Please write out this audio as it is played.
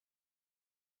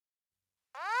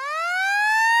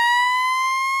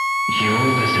You're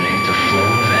listening to Flow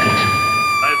Event.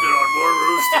 I've been on more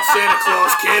roofs than Santa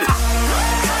Claus, kid.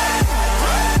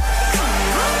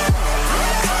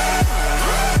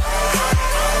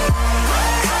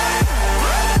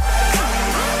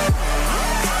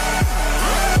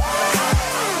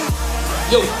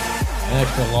 Yo! An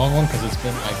extra long one because it's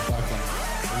been like fucking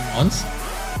 3 months.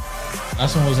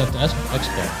 Last one was at the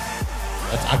Expo.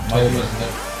 That's October, isn't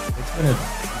it? It's been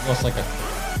almost like a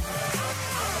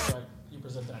You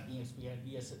presented at ESPN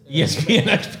ESPN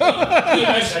Expo.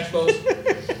 Expos.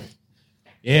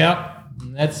 Yeah,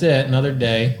 and that's it. Another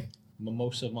day.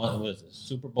 Mimosa, what was it?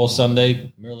 Super Bowl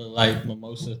Sunday. Miller Lite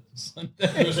Mimosa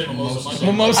Sunday. You were saying Mimosa Monday.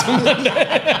 Mimosa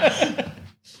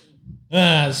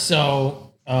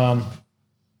Monday.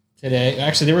 Today,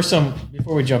 actually, there were some,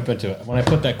 before we jump into it, when I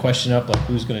put that question up, like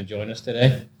who's going to join us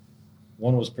today,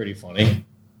 one was pretty funny.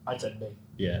 I said me.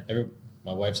 Yeah,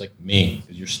 my wife's like, me,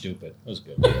 because you're stupid. That was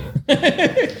good.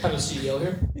 Have a CEO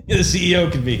here. The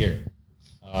CEO can be here.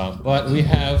 But we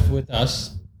have with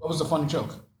us... What was the funny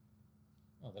joke?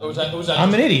 Or was that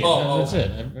I'm an idiot. Oh, That's it.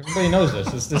 Everybody knows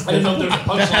this. It's just, I didn't know there was a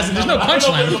punchline. There's no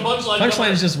punchline. Punchline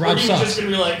Punchline is just Rob Or you Sauce. just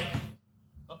going to be like,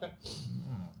 okay.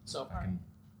 So,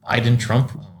 Biden,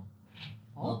 Trump.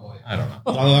 oh boy. I don't know.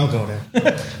 I'll go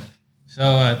there.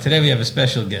 So today we have a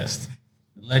special guest,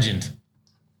 legend,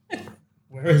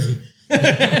 Where is he?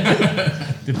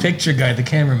 the picture guy, the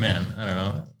cameraman. I don't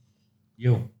know.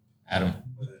 You, Adam.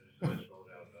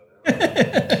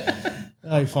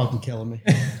 Oh, you're fucking killing me.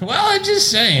 Well, I'm just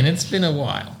saying, it's been a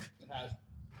while.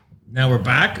 Now we're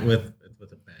back with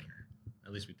a banger.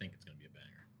 At least we think it's going to be a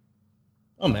banger.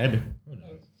 Oh, maybe. Who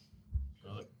knows?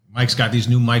 Well, Mike's got these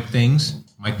new mic things.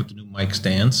 Mike with the new mic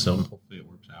stands, so hopefully it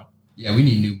works out. Yeah, we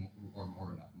need new or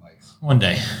more enough mics. One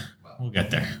day. We'll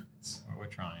get there. We're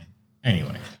trying.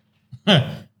 Anyway.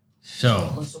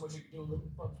 So, There's so much you can do with the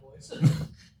front voice.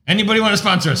 anybody want to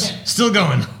sponsor us? Still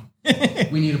going.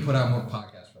 We need to put out more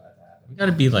podcasts for that to happen. We got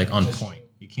to be like on point.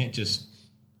 You can't just...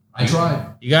 I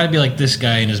tried. You got to be like this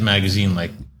guy in his magazine,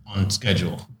 like on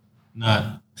schedule.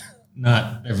 Not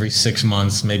every 6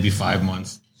 months, maybe 5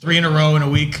 months. 3 in a row in a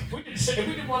week. If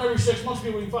we did one every 6 months,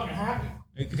 people would be fucking happy.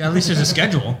 At least there's a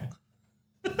schedule.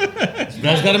 You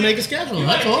guys got to make a schedule. You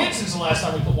That's had a all. kid since the last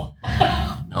time we put one.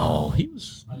 No, he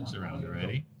was around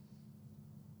already.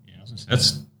 Yeah,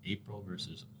 that's April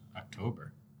versus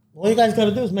October. All you guys got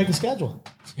to do is make a schedule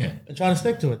Yeah. and try to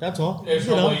stick to it. That's all. There's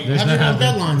no way you There's have no your own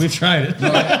happening. deadlines. We've tried it.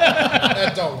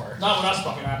 That don't work. Not with us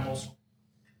fucking animals.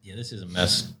 Yeah, this is a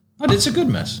mess. But it's a good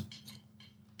mess.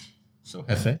 So,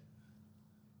 Hefe.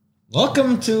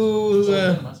 Welcome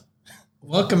to...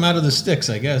 welcome out of the sticks,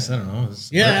 I guess. I don't know. It's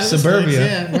suburbia.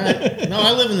 Sticks, yeah, right. No,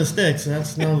 I live in the sticks.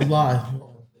 That's no lie.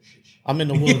 I'm in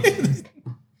the woods.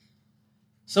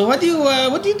 So what do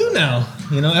you do now?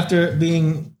 You know, after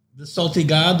being the salty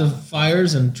god of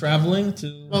fires and traveling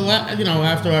to... Well,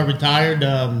 after I retired,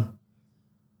 I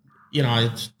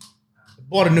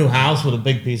bought a new house with a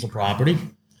big piece of property.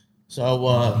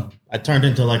 So I turned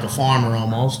into like a farmer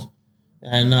almost.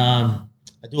 And I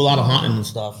do a lot of hunting and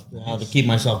stuff to keep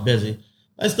myself busy.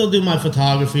 I still do my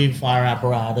photography, fire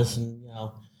apparatus, and,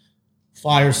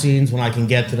 fire scenes when I can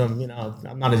get to them.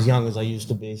 I'm not as young as I used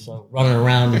to be. So running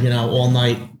around, all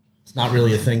night, it's not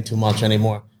really a thing too much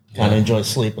anymore. Kind of enjoy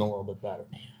sleeping a little bit better.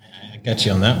 I got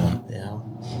you on that one. Yeah.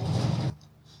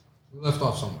 We left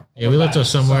off somewhere. Yeah, we left us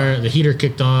somewhere. The heater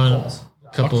kicked on.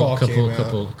 Couple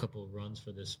runs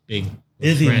for this big...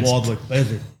 Busy in France- Waldwick,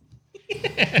 busy.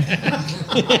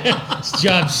 It's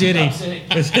Job City.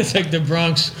 It's like the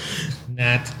Bronx.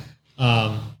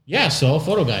 Yeah, so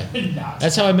photo guy.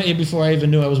 That's how I met you before I even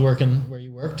knew I was working where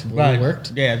you worked. Where you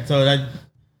worked. Yeah, so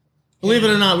believe it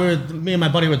or not, me and my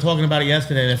buddy were talking about it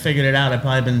yesterday, and I figured it out. I've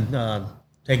probably been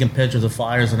taking pictures of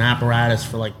fires and apparatus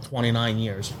for like 29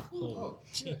 years.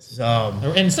 So,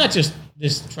 And it's not just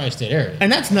this tri-state area.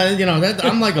 and that's not,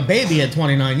 I'm like a baby at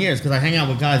 29 years because I hang out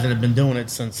with guys that have been doing it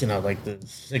since, like the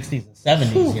 60s and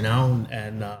 70s,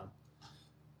 and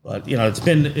but it's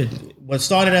been what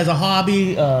started as a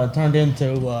hobby turned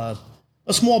into a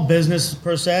small business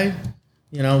per se,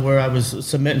 where I was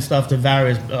submitting stuff to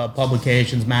various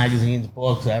publications, magazines,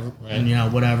 books, and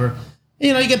whatever.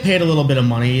 You get paid a little bit of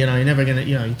money. You're never gonna,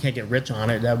 you can't get rich on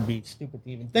it. That would be stupid to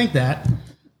even think that.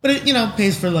 But it,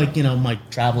 pays for my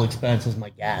travel expenses,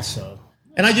 my gas. So,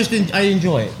 and I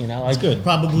enjoy it. It's good.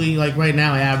 Probably like right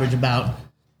now I average about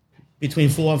between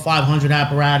 400 and 500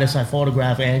 apparatus I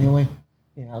photograph annually.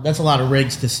 That's a lot of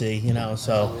rigs to see.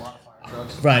 So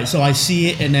right. So I see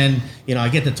it, and then I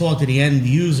get to talk to the end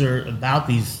user about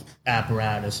these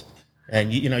apparatus,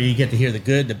 and you get to hear the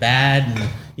good, the bad, and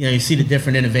you see the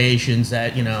different innovations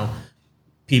that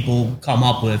people come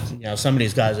up with. Some of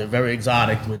these guys are very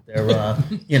exotic with their,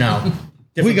 different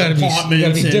We gotta be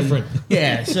apartments and- different.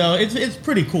 Yeah, so it's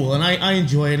pretty cool, and I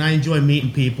enjoy it. And I enjoy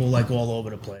meeting people like all over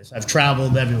the place. I've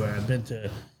traveled everywhere. I've been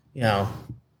to,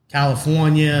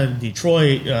 California,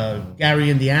 Detroit, Gary,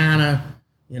 Indiana,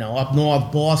 up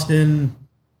north, Boston,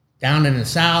 down in the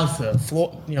south,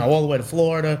 all the way to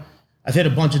Florida. I've hit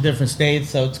a bunch of different states,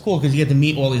 so it's cool because you get to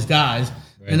meet all these guys,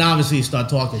 and obviously you start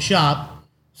talking shop,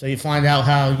 so you find out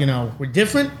how we're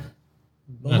different.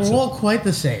 But we're all quite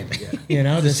the same.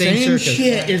 The same circus.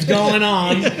 shit is going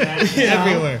on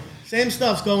Everywhere. Same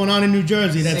stuff's going on in New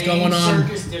Jersey. That's Same going on.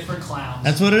 circus, different clowns.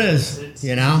 That's what it is. It's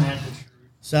you not know. the truth.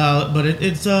 So, but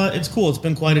it's cool. It's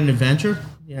been quite an adventure.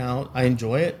 I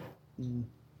enjoy it.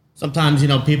 Sometimes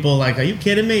people are like, "Are you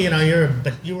kidding me?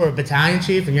 You were a battalion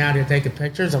chief and you're out here taking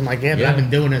pictures." I'm like, "Yeah, but I've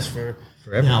been doing this for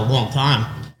Forever. a long time.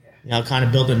 Kind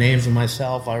of built a name for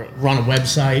myself. I run a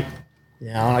website.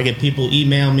 I get people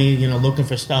email me, looking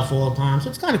for stuff all the time. So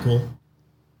it's kind of cool.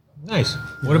 Nice.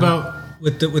 What about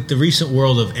with the recent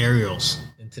world of aerials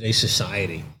in today's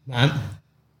society? Right?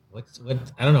 What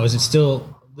I don't know. Is it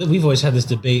still? We've always had this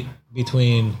debate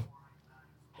between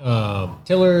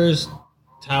tillers,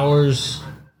 towers.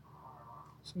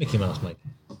 It's Mickey Mouse, Mike.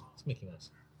 It's Mickey Mouse.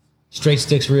 Straight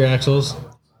sticks, rear axles.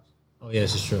 Oh yeah,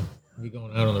 this is true. We're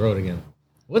going out on the road again.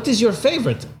 What is your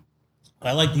favorite?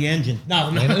 I like the engine. No,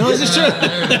 No, this is true.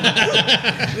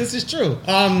 This is true.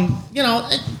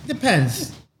 It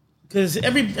depends. Because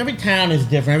every town is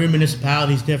different. Every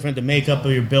municipality is different. The makeup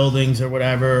of your buildings or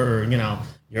whatever, or,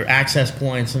 your access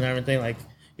points and everything. Like,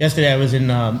 yesterday I was in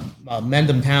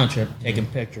Mendham Township taking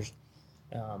pictures.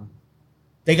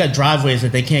 They got driveways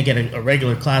that they can't get a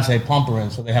regular Class A pumper in,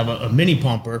 so they have a mini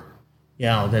pumper,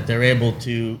 that they're able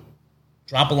to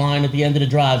drop a line at the end of the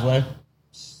driveway,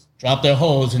 drop their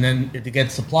hose, and then it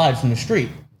gets supplied from the street.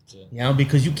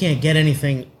 Because you can't get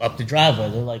anything up the driveway.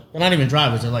 They're not even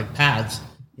driveways, they're like paths.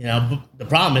 But the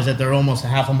problem is that they're almost a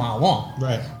half a mile long.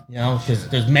 Right. Because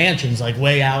there's mansions like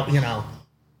way out,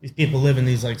 these people live in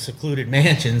these like secluded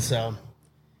mansions, so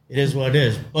it is what it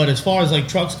is. But as far as like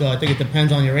trucks go, I think it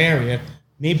depends on your area.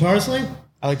 Me personally,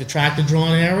 I like the tractor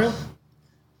drawn aerial.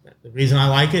 The reason I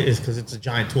like it is because it's a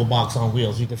giant toolbox on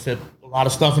wheels. You can fit a lot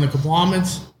of stuff in the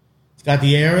compartments. It's got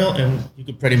the aerial, and you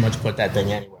can pretty much put that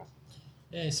thing anywhere.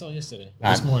 Yeah, I saw it yesterday.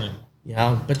 Right. This morning.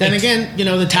 But then again,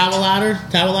 the tower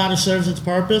ladder serves its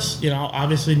purpose.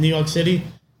 Obviously New York City,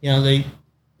 they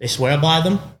swear by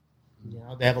them.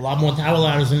 They have a lot more tower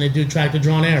ladders than they do tractor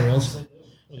drawn aerials.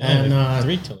 And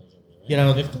 3 tillers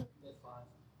over there.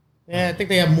 Yeah, I think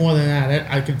they have more than that.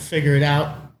 I could figure it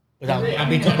out. But I'll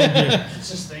be cutting into your,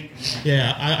 Just thinking.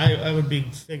 yeah, I would be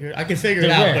I could figure it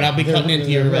They're out, rare. but I'll be cutting They're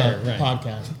into your rare, right.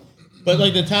 podcast. But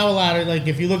like the tower ladder, like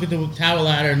if you look at the tower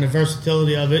ladder and the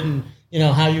versatility of it, and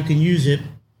how you can use it,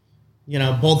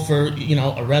 both for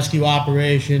a rescue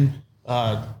operation,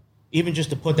 even just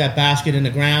to put that basket in the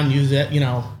ground, use it,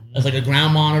 as like a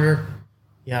ground monitor,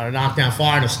 to knock down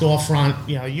fire in a storefront.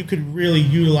 You could really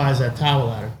utilize that tower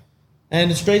ladder. And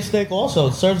the straight stick also,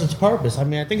 it serves its purpose. I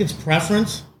mean, I think it's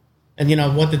preference and,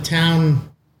 what the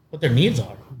town, what their needs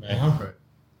are. Right.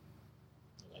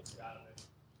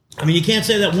 I mean, you can't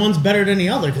say that one's better than the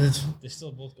other because it's, They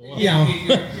still both go up. Yeah.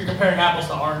 You're comparing apples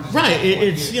to oranges. right.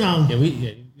 It's, Yeah,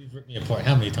 you've ripped me apart.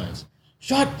 How many times?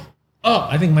 shut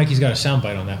I think Mikey's got a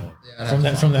soundbite on that one.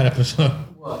 Yeah, from that episode.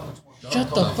 What? Which one? Shut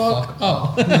the fuck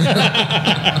up.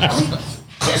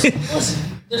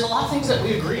 Listen, there's a lot of things that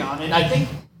we agree on, and I think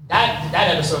that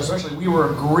episode especially, we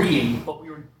were agreeing, but we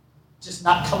were just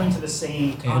not coming to the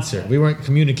same Answer. concept. We weren't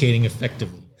communicating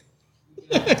effectively.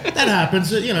 That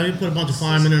happens. You put a bunch of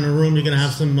firemen in a room, you're going to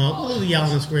have some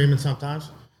yelling and screaming sometimes.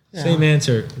 Yeah. Same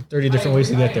answer. 30 different ways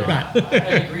to get there. Right. I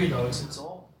agree, though. It's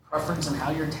all preference on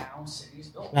how your town, city is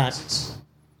built. Right. It's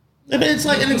It's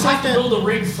like, and you it's have like to that. build a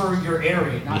rig for your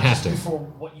area, not You have just to. for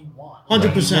what you want.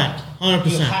 100%. You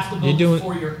 100%. have to You're build doing,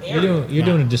 for your area. you're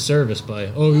doing a disservice by,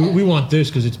 we want this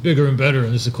because it's bigger and better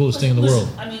and it's the coolest thing in the world.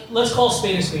 I mean, let's call a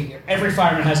spade here. Every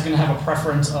fireman is going to have a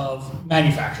preference of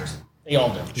manufacturers. They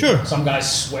all do. Sure. Some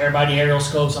guys swear by the aerial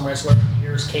scope, some guys swear by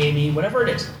Pierce, KME, whatever it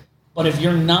is. But if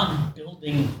you're not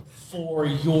building for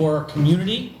your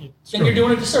community, then you're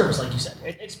doing a disservice, like you said.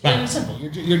 It's plain and simple.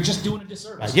 You're just doing a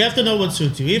disservice. You have to know what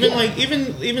suits you.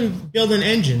 Even building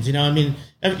engines. I mean,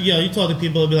 you talk to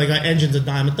people, they'll be like, "Our engine's a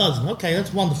dime a dozen." Okay,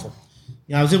 that's wonderful.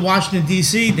 I was in Washington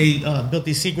D.C. They built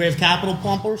these Seagrave Capital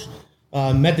pumpers.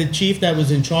 Met the chief that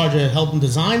was in charge of helping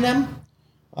design them.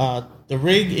 The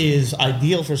rig is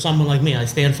ideal for someone like me. I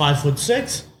stand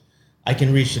 5'6". I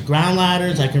can reach the ground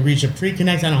ladders. I can reach a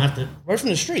pre-connect. I don't have to. Right from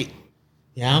the street.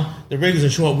 You know, the rig is a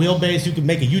short wheelbase. You can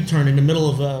make a U-turn in the middle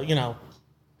of a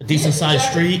decent sized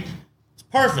street. It's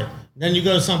perfect. Then you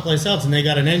go to someplace else and they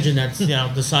got an engine that's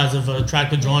the size of a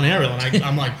tractor drawn aerial, and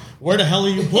I'm like, where the hell are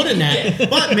you putting that?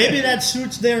 But maybe that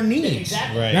suits their needs.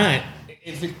 Exactly. Right.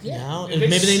 If it, If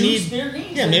maybe they need, their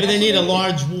needs, maybe they need a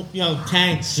large,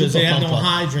 tank because they have no pump up.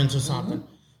 hydrants or something.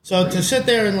 So to sit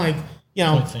there and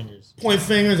Point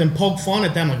fingers. and poke fun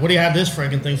at them, like, what do you have this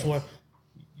friggin' thing for?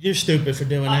 You're stupid for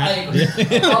doing I that. agree.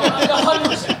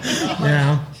 100%.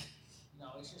 Yeah.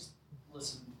 No, it's just,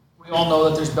 listen, we all know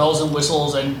that there's bells and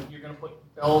whistles, and you're going to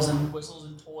put bells and whistles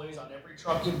and toys on every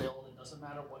truck you build. It doesn't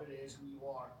matter what it is, who you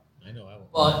are. I know I will.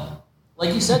 But,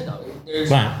 like you said, though,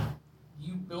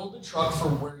 you build a truck for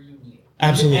where you need it.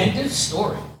 Absolutely. End of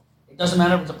story. It doesn't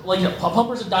matter if it's a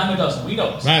pumper's a dime a dozen. We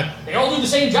know this. Right. They all do the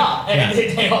same job. And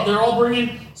they're all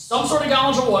bringing some sort of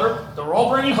gallons of water. They're all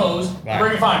bringing hose. They're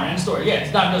bringing fireman. End of story. Yeah, it's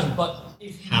a dime a dozen. But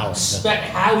if you expect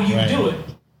how you do it,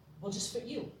 will just fit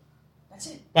you. That's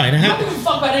it. Right. You don't give a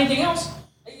fuck about anything else.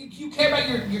 You care about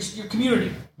your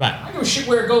community. Right. I don't give a shit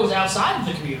where it goes outside of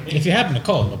the community. If you happen to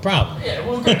call, no problem. Yeah,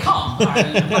 well, we're going to come.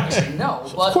 I'm not going to say no.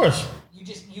 But Of course.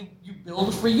 You build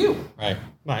it for you. Right.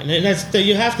 Right, and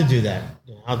you have to do that.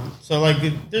 So like,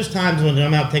 there's times when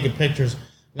I'm out taking pictures,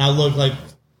 and I look like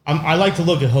I like to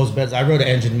look at hose beds. I rode an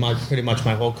engine pretty much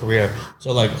my whole career,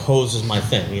 so like hose is my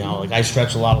thing. Like I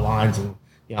stretch a lot of lines, and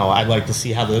I like to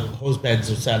see how the hose beds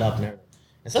are set up and everything.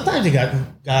 And sometimes you got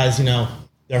guys,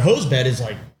 their hose bed is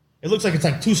like it looks like it's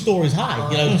like 2 stories high.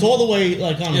 It's all the way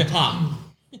like on the top.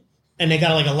 And they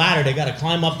got like a ladder. They got to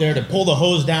climb up there to pull the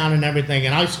hose down and everything.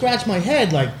 And I scratch my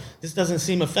head like, this doesn't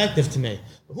seem effective to me.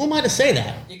 But who am I to say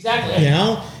that?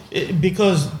 Exactly.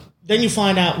 Because then you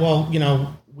find out, well,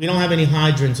 we don't have any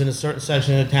hydrants in a certain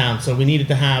section of the town. So we needed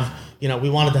to have, we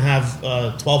wanted to have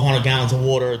 1,200 gallons of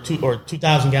water or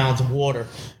 2,000 gallons of water.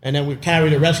 And then we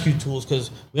carry the rescue tools because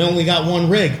we only got one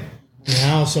rig.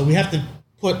 So we have to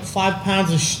put 5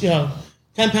 pounds of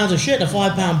 10 pounds of shit in a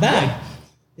 5-pound bag.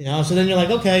 So then you're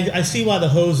like, okay, I see why the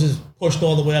hose is pushed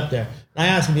all the way up there. And I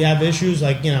ask them, do you have issues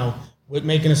like, with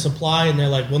making a supply? And they're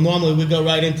like, well, normally we go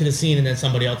right into the scene and then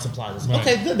somebody else supplies us. Right.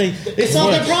 Okay, good. They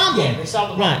solved their problem. Yeah, they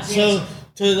solved the problem. Right. So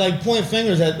to like point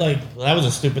fingers at like, well, that was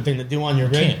a stupid thing to do on your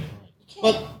rig.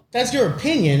 But that's your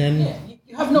opinion, and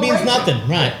you have no means right nothing. to.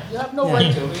 Right. You have no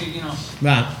right to.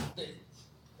 Right.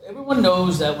 Everyone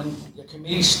knows that when the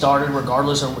committee started,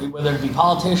 regardless of whether it be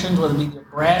politicians, whether it be the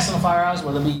brass in the firehouse,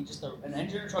 whether it be just an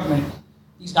engineer truck man,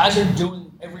 these guys are doing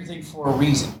everything for a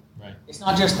reason. Right. It's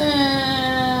not just,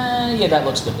 that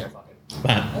looks good there, fuck it.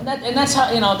 Right. And that's how,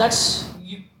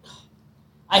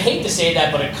 I hate to say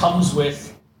that, but it comes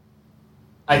with,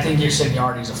 I think, your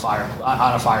seniority as a fire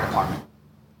department.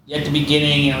 At the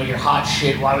beginning, you're hot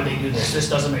shit, why would they do this? This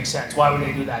doesn't make sense. Why would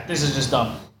they do that? This is just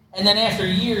dumb. And then after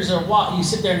years or what, you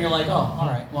sit there and you're like, oh, all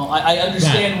right. Well, I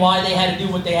understand why they had to do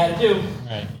what they had to do.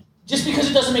 Right. Just because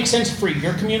it doesn't make sense for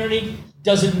your community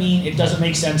doesn't mean it doesn't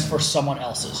make sense for someone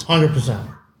else's.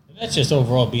 100%. That's just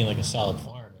overall being like a solid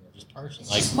fireman or just person.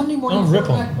 Like, just Monday morning don't rip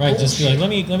them. quarterback Right. Just be like,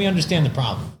 bullshit. let me understand the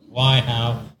problem. Why?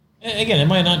 How? And again, it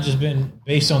might not just been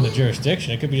based on the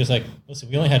jurisdiction. It could be just like, listen,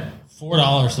 we only had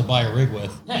 $4 to buy a rig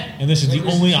with, Yeah. and this is the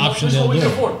only option This is they'll what we do.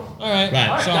 can afford. All right. Right.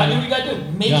 All right, Sorry. gotta do what you gotta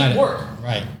do. Make Got it work.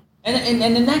 Right. And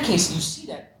in that case, you see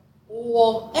that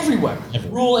everywhere.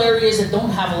 Rural areas that don't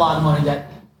have a lot of money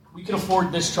that we can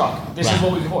afford this truck. This is Right.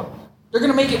 what we can afford. They're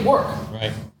gonna make it work.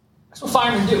 Right. That's what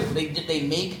firemen do. They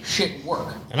make shit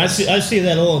work. And I see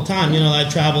that all the time. I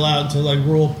travel out to like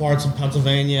rural parts of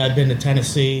Pennsylvania. I've been to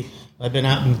Tennessee. I've been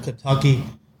out in Kentucky.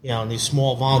 In these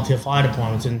small volunteer fire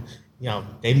departments, and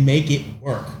they make it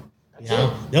work.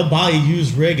 They'll buy a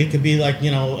used rig. It could be like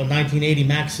a 1980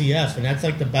 Mac CF, and that's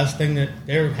like the best thing that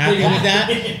they're happy with that.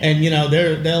 And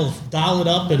they'll dial it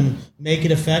up and make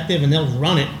it effective, and they'll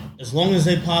run it as long as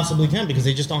they possibly can because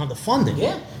they just don't have the funding.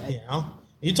 Yeah.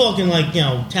 You're talking like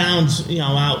towns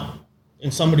out in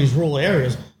some of these rural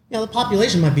areas. The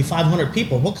population might be 500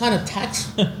 people. What kind of tax?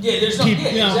 There's no.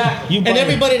 Exactly. And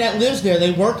everybody that lives there,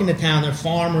 they work in the town. They're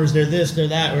farmers. They're this. They're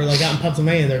that. Or like out in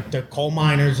Pennsylvania, they're coal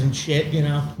miners and shit.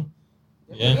 Yeah.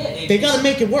 They got to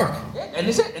make it work. Yeah, and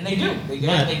that's it. And they do. They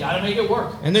got to make it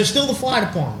work. And they're still the fire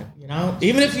department.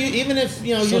 Even if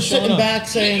you're showing sitting up. back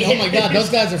saying, "Oh my God, those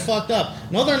guys are fucked up."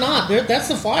 No, they're not. That's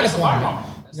the fire That's the fire department.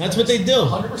 department. That's what they do.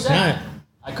 100%. Right.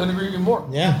 I couldn't agree with you more.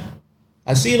 Yeah,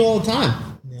 I see it all the time.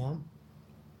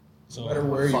 No matter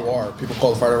where you are, people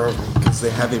call the fire department because they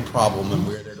have a problem and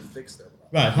we're there to fix their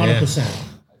problem. Right, 100%.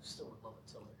 I still would love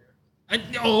it till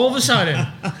here. All of a sudden,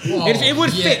 it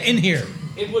would fit in here.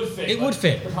 It would fit. It but would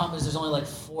fit. The problem is there's only like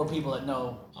 4 people that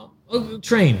know.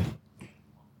 Train.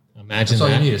 Imagine That's all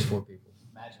that. you need is 4 people.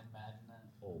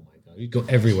 You'd go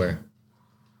everywhere.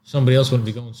 Somebody else wouldn't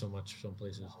be going so much some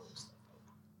places.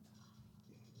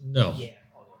 No. Yeah.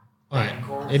 All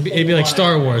right. It'd be like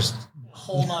Star Wars.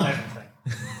 Hold on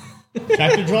everything.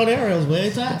 Tractor drawn aerials, where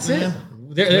it's at. That's it. man.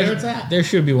 There, it's at. there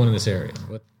should be one in this area.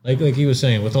 But like he was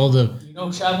saying, with all the You know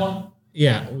who Chad won?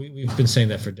 yeah, we've been saying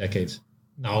that for decades.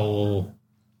 No,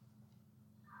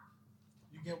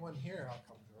 You get one here, I'll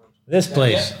come to it. this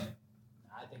place.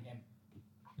 I think him.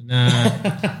 Nah,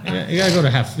 you gotta go to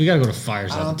You gotta go to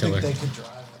fires I out don't in Tiller. think they could drive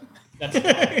it.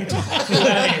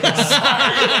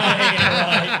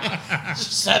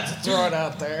 Just had to throw it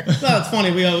out there. No, it's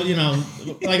funny. We,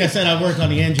 like I said, I worked on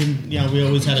the engine. We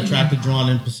always had a tractor drawn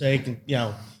in Passaic, and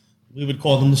we would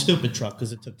call them the stupid truck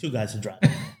because it took two guys to drive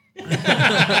it.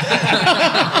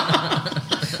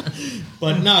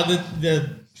 But no, the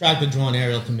tractor drawn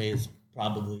aerial to me is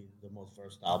probably the most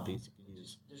versatile piece you can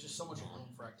use. There's just so much room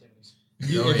for activities.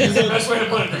 Yeah. That's the best way to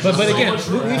put it. There's But just so again, much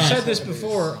room. we've said this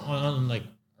before on like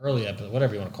early episode,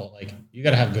 whatever you want to call it. Like you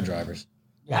gotta have good drivers.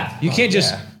 Yeah. You can't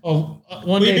just one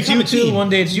Well, day you it's become you a two, team. one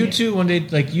day it's you two, one day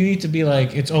like you need to be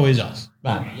like it's always us. You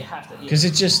have to. Because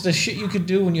it's just the shit you could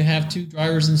do when you have two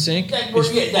drivers in sync that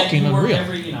is that fucking you work unreal.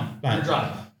 every, your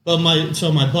drive. But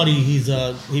my buddy,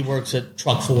 he works at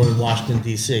Truck Ford in Washington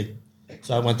D.C.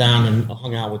 So I went down and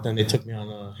hung out with them. They took me on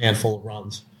a handful of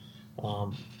runs.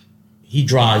 He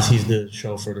drives. He's the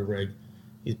chauffeur of the rig.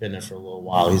 He's been there for a little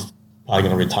while. He's probably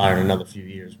going to retire in another few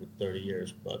years, with 30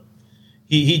 years. But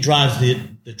he drives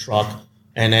the truck,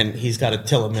 and then he's got a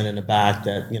Tillerman in the back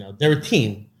that, they're a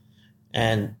team.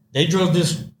 And they drove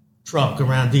this truck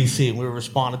around D.C., and we were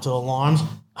responding to alarms.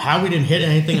 How we didn't hit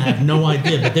anything, I have no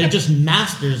idea. But they're just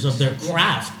masters of their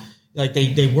craft. Like,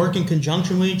 they work in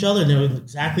conjunction with each other. They know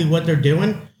exactly what they're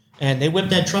doing. And they whip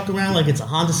that truck around like it's a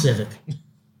Honda Civic.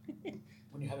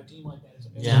 When you have a team like that, it's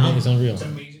amazing. Yeah. It's unreal. It's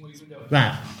amazing what you can do.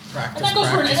 Right. And that goes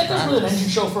for an engine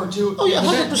chauffeur too. Oh, yeah,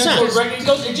 100%. It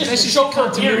goes. It just That's a just chauffeur.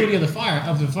 continuity Period.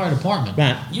 of the fire department.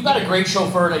 Right. You got a great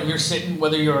chauffeur that you're sitting,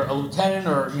 whether you're a lieutenant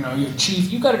or you're a chief.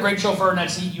 You got a great chauffeur in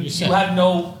that seat. You have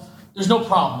no. There's no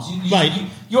problems.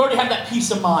 You already have that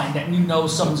peace of mind that you know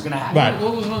something's going to happen. Right.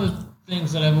 What was one of the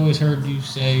things that I've always heard you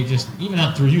say, just even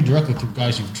not through you directly, through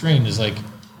guys you've trained, is like,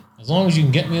 as long as you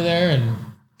can get me there and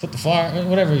put the fire,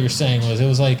 whatever you're saying was, it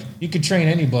was like you could train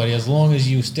anybody as long as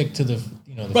you stick to the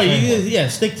the Right, framework.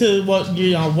 stick to what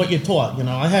you're taught.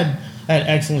 I had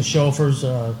excellent chauffeurs.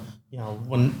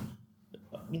 When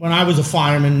I was a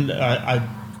fireman,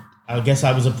 I guess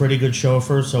I was a pretty good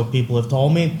chauffeur. So people have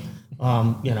told me,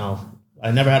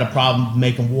 I never had a problem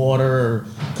making water or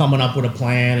coming up with a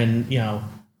plan, and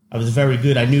I was very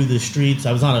good. I knew the streets.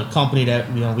 I was on a company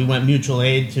that we went mutual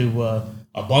aid to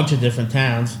a bunch of different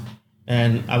towns,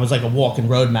 and I was like a walking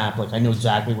road map. Like I knew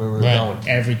exactly where we were going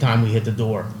every time we hit the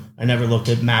door. I never looked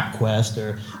at MapQuest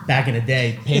or back in the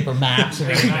day paper maps.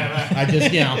 Or I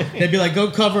just they'd be like,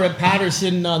 go cover at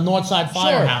Patterson Northside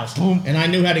Firehouse, and I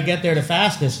knew how to get there the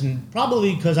fastest. And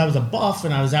probably because I was a buff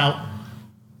and I was out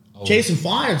chasing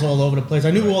fires all over the place. I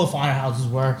knew where all the firehouses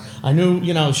were. I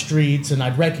knew streets, and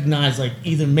I'd recognize like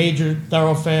either major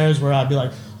thoroughfares where I'd be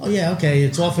like, oh yeah, okay,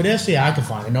 it's off of this. Yeah, I can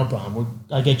find it, no problem.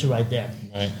 I'll get you right there.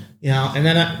 Right. And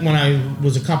then when I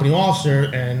was a company officer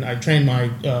and I trained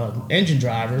my engine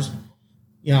drivers,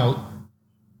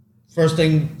 first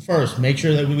thing first, make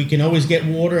sure that we can always get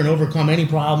water and overcome any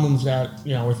problems that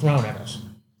were thrown at us.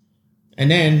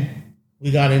 And then we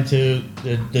got into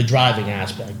the driving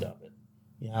aspect of it.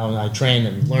 And I trained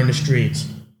them, learn the streets,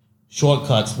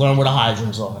 shortcuts, learn where the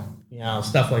hydrants are,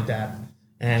 stuff like that.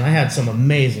 And I had some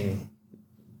amazing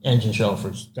engine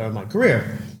chauffeurs during my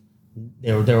career.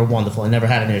 They were wonderful. I never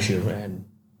had an issue, and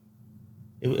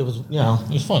it was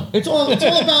It was fun. It's all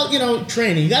about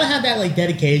training. You got to have that like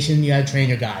dedication. You got to train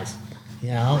your guys.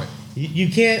 You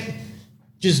can't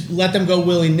just let them go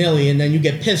willy nilly, and then you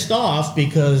get pissed off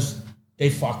because they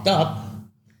fucked up,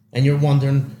 and you're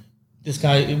wondering, this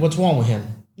guy, what's wrong with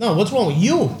him? No, what's wrong with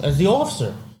you as the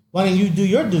officer? Why don't you do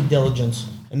your due diligence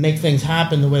and make things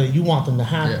happen the way that you want them to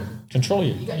happen? Control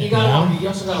you. You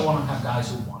also got to want to have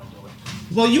guys who want to do it.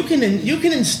 Well, you can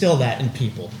instill that in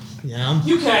people.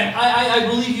 You can. I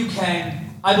believe you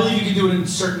can. I believe you can do it in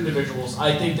certain individuals.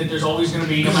 I think that there's always going to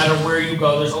be, no matter where you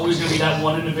go, there's always going to be that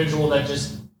one individual that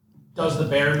just does the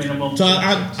bare minimum. So to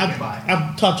get by.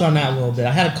 I'll touch on that a little bit.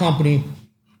 I had a company,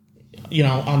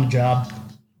 on the job.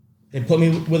 They put me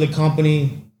with a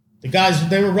company. The guys,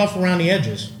 they were rough around the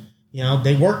edges.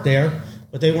 They worked there,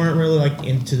 but they weren't really like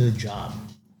into the job.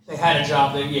 They had a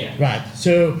job. Right.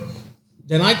 So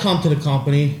then I come to the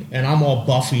company and I'm all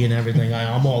Buffy and everything.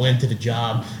 I'm all into the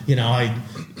job. I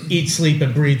eat, sleep,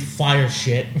 and breathe fire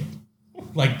shit.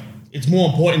 Like it's more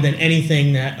important than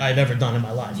anything that I've ever done in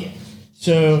my life. Yeah.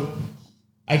 So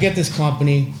I get this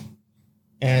company,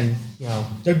 and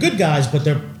they're good guys, but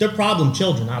they're problem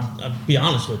children. I'll be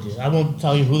honest with you. I won't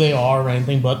tell you who they are or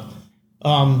anything, but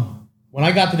when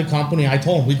I got to the company, I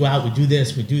told them we go out, we do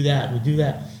this, we do that, we do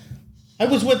that. I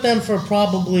was with them for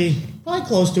probably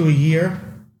close to a year,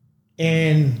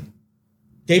 and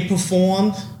they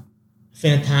performed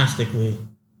fantastically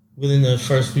within the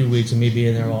first few weeks of me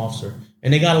being their officer.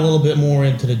 And they got a little bit more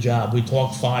into the job. We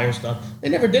talked fire stuff. They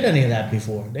never did any of that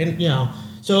before.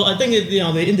 So I think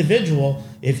the individual,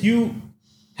 if you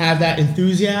have that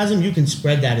enthusiasm, you can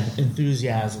spread that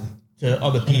enthusiasm to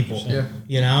other people. 100%.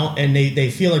 Yeah. And they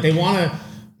feel like they want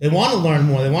to learn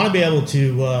more. They want to be able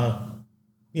to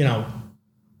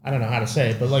I don't know how to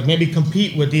say it, but like maybe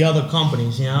compete with the other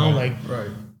companies. Right.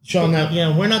 Showing that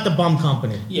we're not the bum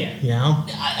company. Yeah.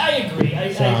 I agree.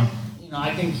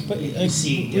 I think But you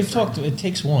see it we've different. talked. It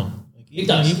takes one. It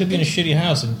does. You could be in a shitty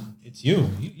house and it's you.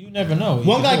 You never know.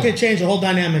 One guy could change the whole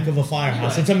dynamic of a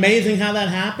firehouse. Right. It's amazing how that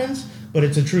happens, but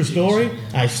it's a true story.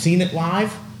 I've seen it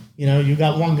live. You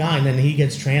got one guy, and then he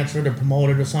gets transferred or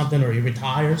promoted or something, or he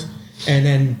retires, and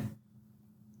then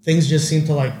things just seem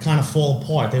to kind of fall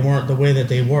apart. They weren't the way that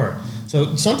they were.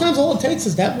 So sometimes all it takes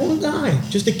is that one guy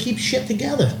just to keep shit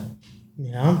together.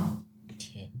 Yeah,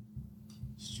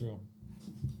 it's true.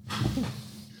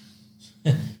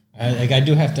 I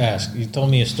do have to ask. You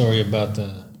told me a story about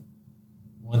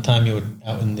one time you were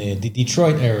out in the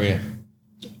Detroit area.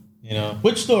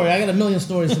 Which story? I got a million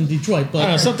stories from Detroit, but I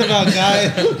don't know, something about a guy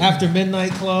after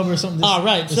midnight club or something.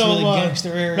 Right. This So really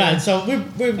gangster area. Right. So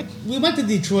we went to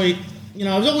Detroit.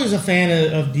 I was always a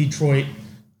fan of Detroit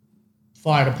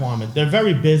Fire Department. They're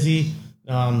very busy.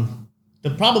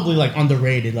 They're probably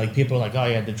underrated. People are like, oh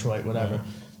yeah, Detroit, whatever. Yeah.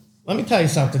 Let me tell you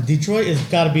something. Detroit has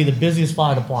got to be the busiest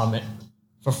fire department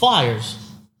for fires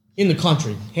in the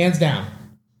country, hands down.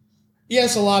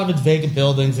 Yes, a lot of it's vacant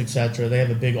buildings, etc. They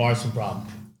have a big arson problem,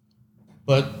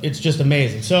 but it's just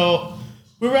amazing. So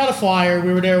we were at a fire.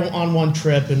 We were there on one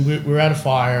trip, and we were at a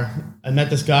fire. I met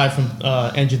this guy from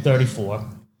Engine 34,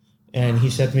 and he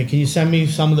said to me, "Can you send me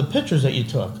some of the pictures that you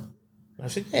took?" I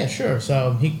said, yeah, sure.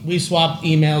 So we swapped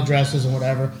email addresses and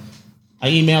whatever. I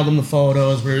emailed him the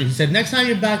photos. He said, next time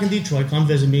you're back in Detroit, come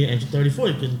visit me at Engine 34.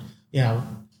 You can,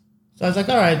 So I was like,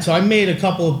 all right. So I made a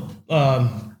couple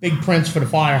big prints for the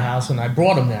firehouse, and I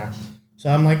brought them there.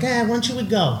 So I'm like, when should we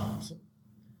go? So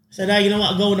I said, you know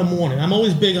what? I'll go in the morning. I'm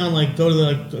always big on, go to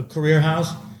the career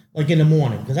house, in the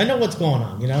morning, because I know what's going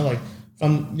on,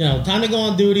 from, time to go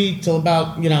on duty till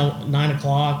about, 9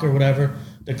 o'clock or whatever.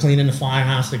 They're cleaning the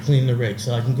firehouse, they're cleaning the rig.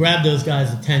 So I can grab those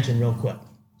guys' attention real quick.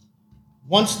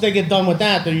 Once they get done with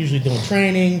that, they're usually doing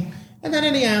training. And then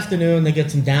in the afternoon, they get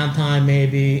some downtime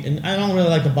maybe. And I don't really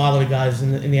like to bother the guys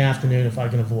in the afternoon if I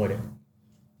can avoid it.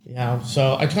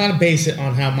 So I try to base it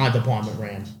on how my department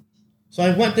ran. So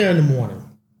I went there in the morning.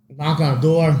 Knock on the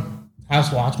door.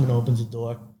 House watchman opens the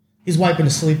door. He's wiping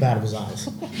the sleep out of his eyes.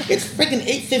 It's freaking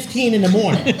 8:15 in the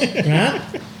morning. Right?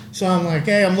 So I'm like,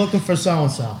 hey, I'm looking for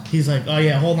so-and-so. He's like, oh,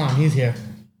 yeah, hold on. He's here.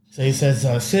 So he says,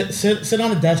 sit on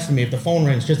the desk for me. If the phone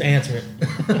rings, just answer it.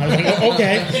 I was like, oh,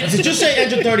 okay. I said, just say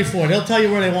Engine 34. They'll tell you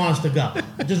where they want us to go.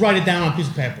 Just write it down on a piece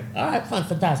of paper. All right, fine,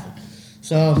 fantastic.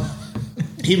 So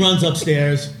he runs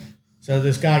upstairs. So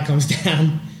this guy comes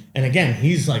down. And again,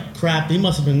 he's crapped. He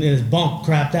must have been in his bunk,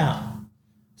 crapped out.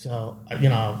 So,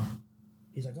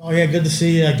 he's like, oh, yeah, good to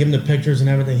see you. I give him the pictures and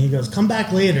everything. He goes, come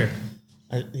back later.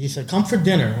 He said, come for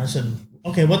dinner. I said,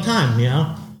 okay, what time,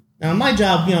 Now, my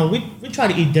job, we try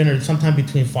to eat dinner sometime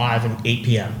between 5 and 8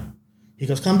 p.m. He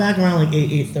goes, come back around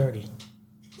 8:30.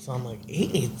 So I'm like,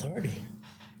 8:30?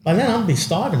 By then, I'm going to be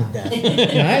starving to death.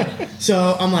 Right?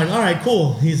 So I'm like, all right,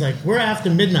 cool. He's like, we're after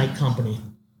midnight company.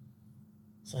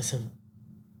 So I said,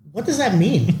 what does that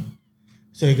mean?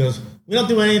 So he goes, we don't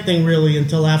do anything really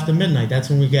until after midnight. That's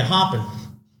when we get hopping.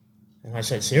 And I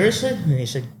said, seriously? And he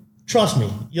said, trust me,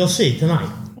 you'll see tonight.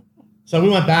 So we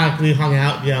went back, we hung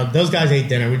out. Those guys ate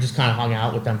dinner. We just kind of hung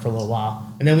out with them for a little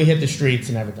while. And then we hit the streets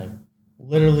and everything.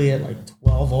 Literally at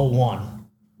 12:01,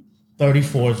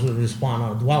 34s would respond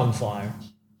on a dwelling fire.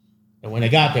 And when they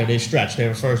got there, they stretched. They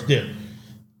were first due.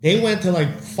 They went to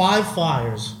 5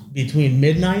 fires between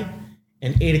midnight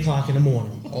and 8 o'clock in the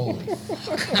morning. Holy.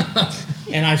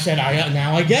 And I said,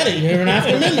 now I get it. You're an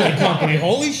after midnight company.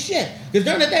 Holy shit. Because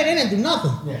during the day, they didn't do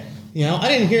nothing. Yeah. I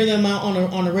didn't hear them out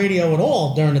on the radio at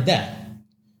all during the day.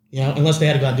 Unless they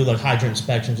had to go out and do hydrant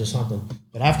inspections or something.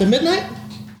 But after midnight,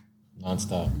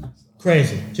 Nonstop.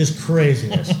 crazy, just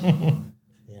craziness.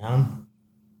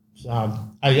 So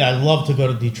I love to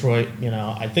go to Detroit.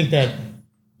 I think that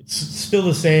it's still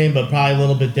the same, but probably a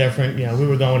little bit different. You know, we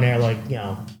were going there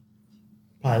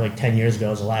probably like 10 years ago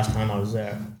was the last time I was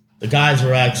there. The guys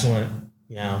were excellent.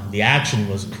 You know, the action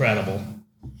was incredible.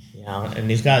 You know, and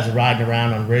these guys are riding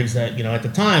around on rigs that, you know, at the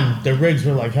time, their rigs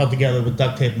were like held together with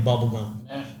duct tape and bubble gum.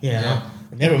 You know,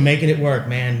 and they were making it work,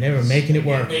 man. They were making it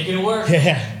work. Making it work.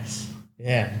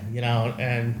 Yeah. You know,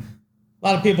 and a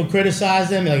lot of people criticize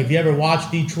them. Like, if you ever watch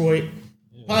Detroit,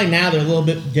 probably now they're a little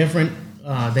bit different.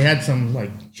 They had some,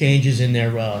 like, changes in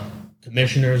their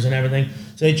commissioners and everything.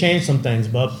 So they changed some things.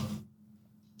 But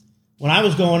when I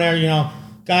was going there, you know,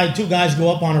 two guys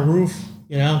go up on a roof,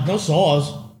 you know, no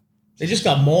saws. They just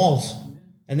got mauls.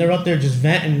 And they're up there just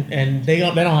venting, and they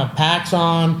don't have packs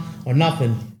on or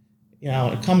nothing. You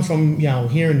know, it comes from, you know,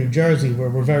 here in New Jersey where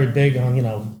we're very big on, you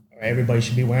know, everybody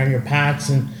should be wearing your packs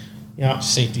and, you know.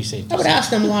 Safety. I would ask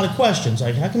them a lot of questions,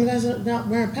 like, how come you guys are not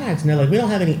wearing packs? And they're like, we don't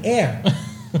have any air.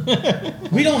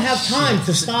 We don't have time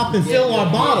to stop and fill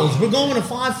our bottles. We're going to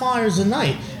 5 fires a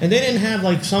night. And they didn't have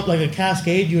like a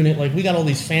Cascade unit, like we got all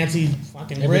these fancy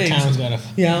fucking Every rigs. town's got a...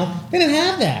 You know, they didn't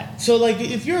have that. So like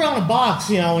if you're on a box,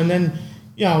 you know, and then,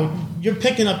 you know, you're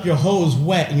picking up your hose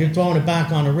wet and you're throwing it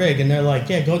back on the rig, and they're like,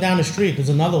 yeah, go down the street. There's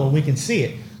another one. We can see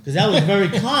it. Because that was very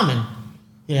common.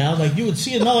 You know, like you would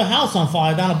see another house on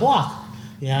fire down a block,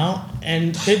 you know,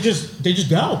 and they just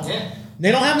go. Yeah.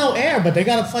 They don't have no air, but they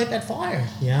got to fight that fire,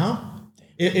 you know?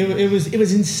 It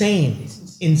was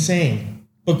insane,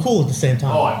 but cool at the same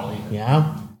time. Oh, I believe it.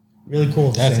 Yeah, really cool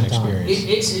at the That's same an time.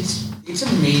 experience. It's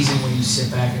amazing when you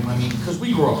sit back and, I mean, because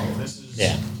we grew up here. This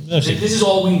is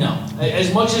all we know.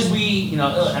 As much as we, you know,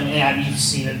 I mean, you've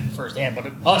seen it firsthand, but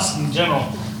us in general,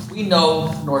 we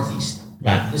know Northeast.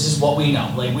 Right. This is what we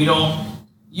know. Like, we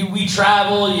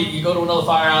travel, you go to another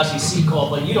firehouse, you see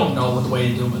cold, but you don't know what the way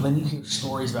to do it. But then you hear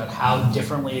stories about how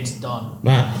differently it's done.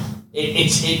 Right.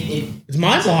 It's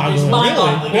mind-boggling. It's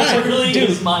mind-boggling. Really. It really Dude,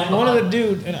 is mind-boggling. one of the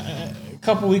dude, a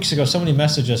couple weeks ago, somebody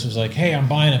messaged us, was like, hey, I'm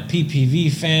buying a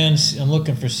PPV fan, I'm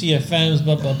looking for CFMs,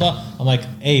 blah, blah, blah. I'm like,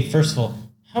 hey, first of all,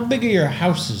 how big are your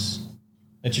houses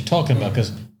that you're talking about?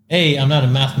 Because, A, I'm not a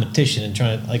mathematician and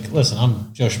trying to, like, listen,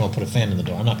 I'm Joe Schmo, put a fan in the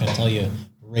door. I'm not going to tell you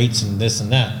rates and this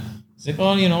and that. He's like,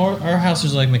 well, you know, our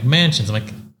houses are like McMansions. I'm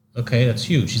like, okay, that's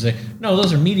huge. He's like, no,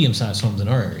 those are medium-sized homes in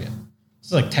our area.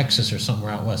 It's like Texas or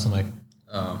somewhere out west. I'm like,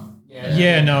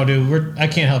 yeah, no, dude, I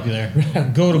can't help you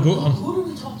there. Go to Google. Who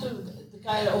did we talk to? The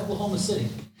guy at Oklahoma City.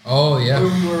 Oh, yeah.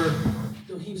 Where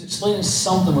he was explaining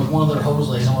something with one of their hose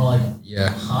ladies, and we're like, Yeah.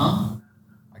 huh?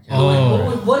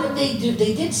 Oh. What did they do?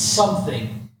 They did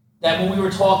something that when we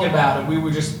were talking about it,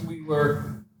 we were.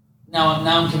 Now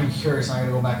I'm kind of curious, and I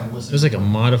gotta go back and It listen. was like a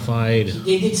modified.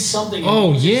 They did something.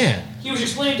 Oh, yeah. He was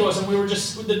explaining to us, and we were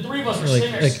just the three of us were Like,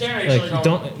 sitting there staring at each other.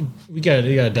 Going, you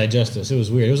gotta digest this. It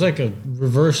was weird. It was like a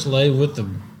reverse lay with the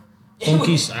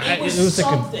funky. It was like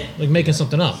something. like making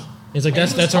something up. It's like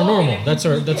that's our normal. That's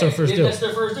our first deal. That's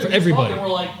their first deal. For everybody. And we're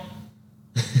like,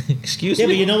 Excuse Yeah,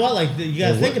 me. but you know what? Like, you got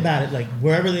to think about it. Like,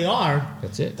 wherever they are,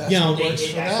 That's it. you know,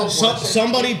 that's what works.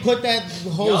 somebody put that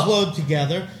hose Yup. load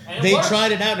together. And it They works.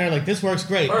 tried it out, and they're like, "This works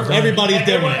great." perfect. Everybody's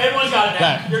Everyone- different. Everyone's got it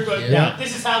now. Right. You're good. Yeah.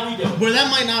 This is how we do it. Where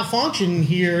that might not function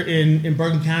here in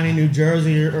Bergen County, New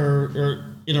Jersey, or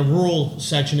in a rural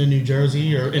section of New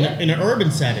Jersey, or in an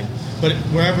urban setting, but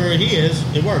wherever he is,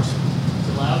 it works. Is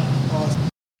it loud?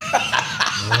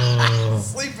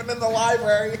 Sleeping in the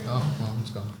library. Oh, well,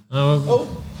 it's gone.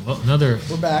 Well, another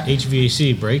We're back.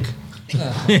 HVAC break.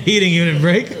 Heating unit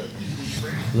break. A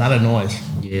lot of noise.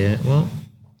 Yeah, well,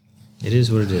 it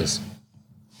is what it is.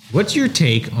 What's your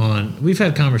take on? We've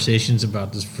had conversations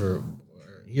about this for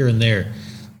here and there,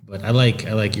 but I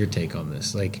like your take on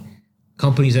this. Like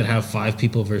companies that have 5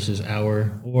 people versus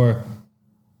hour, or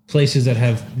places that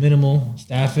have minimal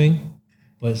staffing,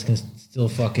 but can still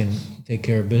fucking take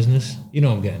care of business. You know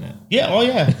what I'm getting at. Yeah, oh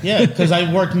yeah. Because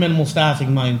I worked minimal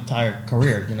staffing my entire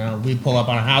career. You know, we pull up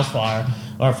on a house fire.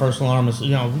 Our first alarm is, you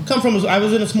know, we come from. I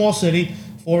was in a small city,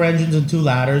 4 engines and 2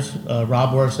 ladders.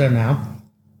 Rob works there now.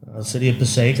 City of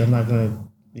Passaic. I'm not going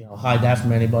to, hide that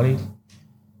from anybody.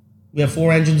 We have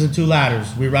 4 engines and 2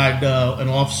 ladders. We ride an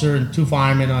officer and 2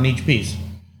 firemen on each piece.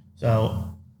 So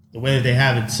the way that they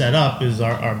have it set up is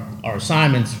our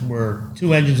assignments were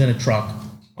 2 engines in a truck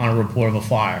on a report of a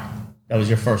fire. That was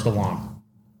your first alarm.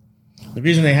 The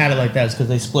reason they had it like that is because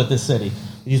they split the city.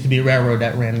 There used to be a railroad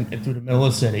that ran through the middle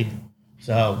of the city.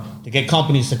 So to get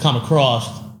companies to come across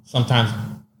sometimes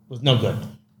was no good.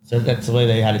 So that's the way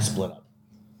they had it split up.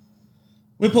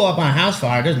 We pull up on a house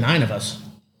fire, there's 9 of us.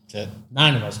 That's it.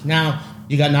 9 of us. Now,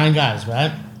 you got 9 guys,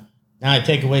 right? Now I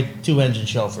take away 2 engine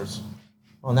chauffeurs.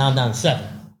 Well, now I'm down to 7,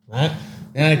 right?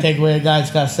 Then I take away a guy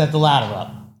that's got to set the ladder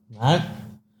up, right?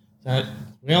 So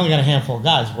we only got a handful of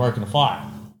guys working the fire,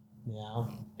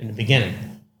 in the beginning.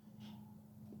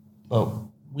 But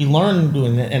we learned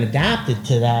and adapted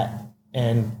to that,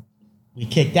 and we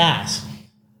kicked ass.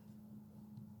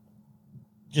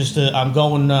 I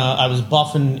was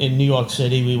buffing in New York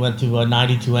City. We went to a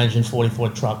 92 engine 44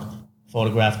 truck,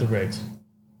 photographed the rigs.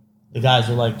 The guys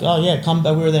were like, oh yeah, come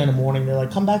back. We were there in the morning. They're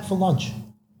like, come back for lunch.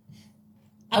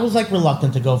 I was like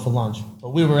reluctant to go for lunch, but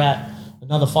we were at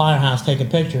another firehouse taking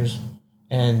pictures,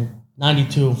 and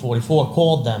 92 and 44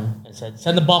 called them and said,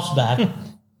 send the buffs back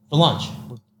for lunch.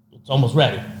 It's almost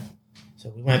ready.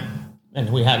 So we went and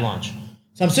we had lunch.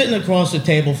 So I'm sitting across the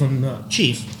table from the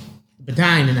chief, the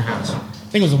battalion in the house. I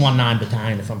think it was the 1-9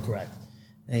 battalion, if I'm correct.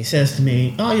 And he says to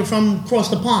me, oh, you're from across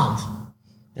the pond?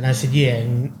 And I said, yeah.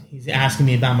 And he's asking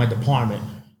me about my department.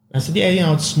 And I said,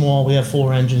 yeah, it's small. We have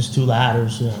 4 engines, 2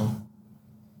 ladders,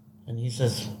 And he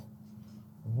says,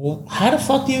 well, how the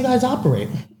fuck do you guys operate?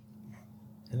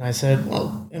 And I said,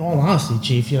 well, in all honesty,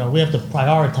 Chief, we have to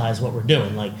prioritize what we're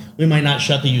doing. Like, we might not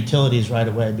shut the utilities right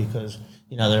away because,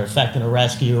 they're affecting a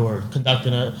rescue or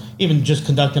conducting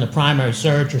a primary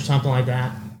search or something like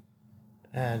that.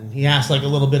 And he asked, like, a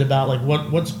little bit about, like,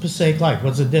 what's Passaic like?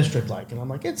 What's the district like? And I'm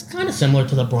like, it's kind of similar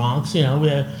to the Bronx. We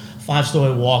have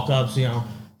 5-story walk-ups,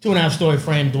 2.5-story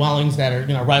frame dwellings that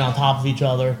are, right on top of each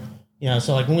other.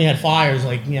 So, like, when we had fires,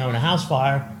 like, in a house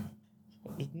fire,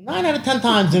 9 out of 10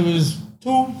 times it was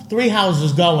 2-3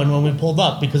 houses going when we pulled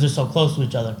up because they're so close to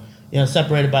each other,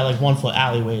 separated by, like, 1-foot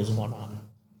alleyways and whatnot.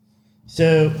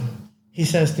 So he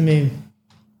says to me,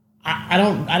 I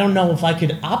don't know if I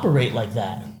could operate like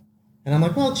that. And I'm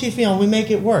like, well, Chief, we make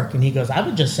it work. And he goes, I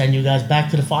would just send you guys back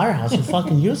to the firehouse. You're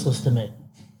fucking useless to me.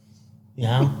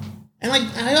 And like,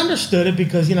 I understood it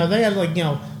because, they had like,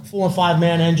 4 and 5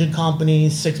 man engine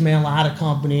companies, 6-man ladder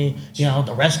company,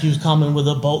 the rescue's coming with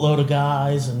a boatload of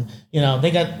guys. And,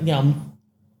 they got,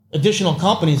 additional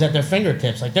companies at their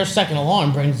fingertips. Like their second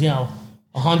alarm brings,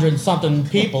 100-something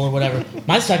people or whatever.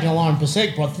 My second alarm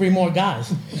Passaic brought 3 more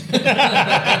guys.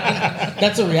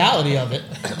 That's the reality of it,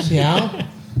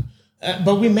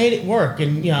 But we made it work,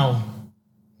 and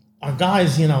our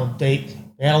guys, they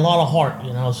had a lot of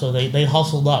heart, so they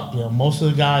hustled up. Most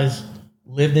of the guys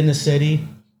lived in the city,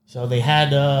 so they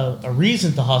had a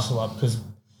reason to hustle up because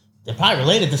they're probably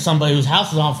related to somebody whose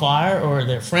house is on fire, or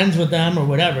they're friends with them, or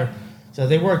whatever. So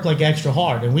they worked like extra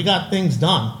hard, and we got things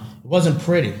done. It wasn't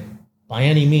pretty by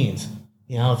any means.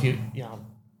 If you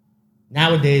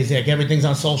nowadays, like, everything's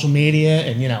on social media,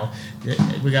 and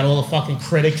we got all the fucking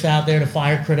critics out there, the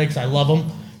fire critics. I love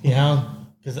them,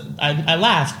 because I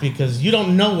laughed because you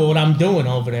don't know what I'm doing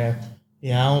over there,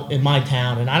 in my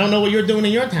town, and I don't know what you're doing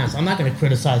in your town. So I'm not going to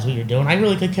criticize what you're doing. I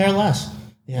really could care less.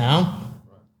 You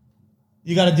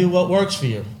got to do what works for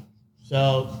you.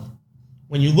 So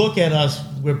when you look at us,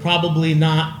 we're probably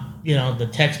not, the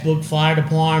textbook fire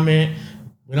department.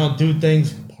 We don't do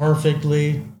things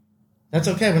perfectly. That's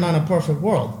okay. We're not in a perfect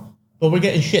world, but we're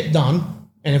getting shit done.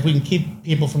 And if we can keep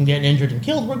people from getting injured and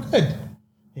killed, we're good.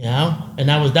 And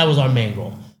that was our main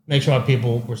goal. Make sure our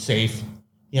people were safe.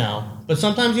 But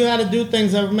sometimes you had to do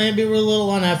things that maybe were a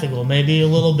little unethical, maybe a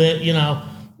little bit,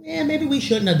 maybe we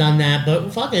shouldn't have done that,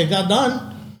 but fuck it got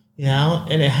done.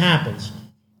 And it happens.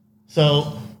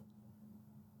 So,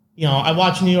 I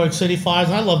watch New York City fires,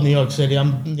 and I love New York City.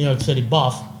 I'm a New York City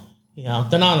buff. They're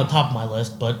not on the top of my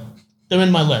list, but they're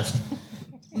in my list.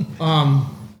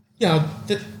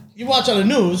 You watch on the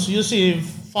news, you'll see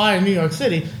fire in New York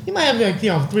City. You might have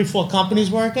 3-4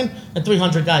 companies working and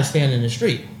 300 guys standing in the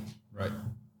street. Right.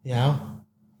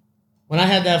 When I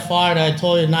had that fire that I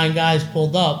told you 9 guys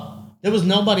pulled up, there was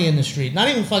nobody in the street. Not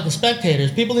even fucking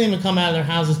spectators. People didn't even come out of their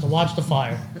houses to watch the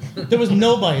fire. There was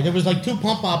nobody. There was like 2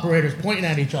 pump operators pointing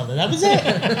at each other. That was it.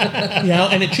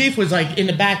 And the chief was like in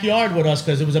the backyard with us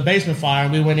because it was a basement fire,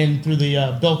 and we went in through the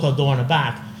Bilco door in the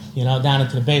back, down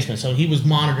into the basement. So he was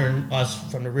monitoring us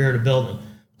from the rear of the building.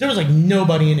 There was like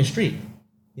nobody in the street.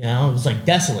 It was like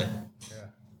desolate. Yeah.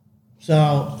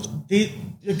 So the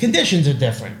conditions are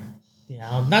different.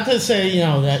 Not to say,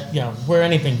 that, we're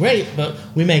anything great, but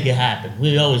we make it happen.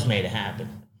 We always made it happen.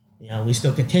 We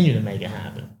still continue to make it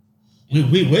happen.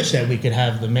 We wish that we could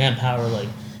have the manpower like,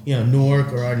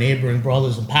 Newark or our neighboring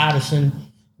brothers in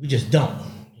Patterson. We just don't,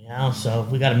 so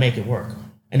we got to make it work.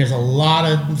 And there's a lot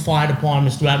of fire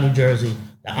departments throughout New Jersey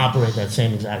that operate that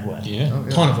same exact way. Yeah.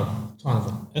 Ton of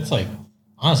them. It's like,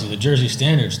 honestly, the Jersey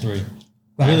Standard's 3.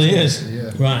 Right. It really is.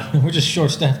 Yeah. Right. We're just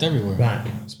short-staffed everywhere. Right.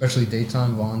 Especially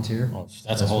daytime volunteer. Oh,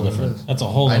 that's a whole what it different. is. That's a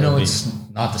whole. I know beast. it's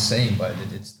not the same, but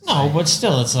it's the No, same. but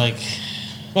still, it's like.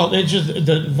 Well, it's just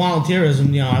the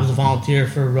volunteerism. I was a volunteer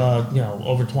for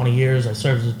over 20 years. I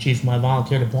served as the chief of my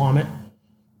volunteer department.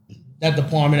 that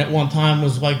department at one time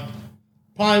was like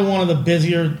probably one of the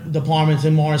busier departments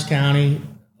in Morris County.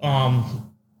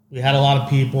 We had a lot of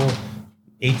people,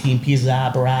 18 pieces of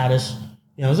apparatus.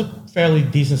 You know, it was a fairly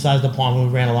decent sized department.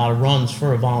 We ran a lot of runs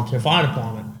for a volunteer fire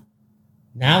department.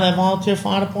 Now that volunteer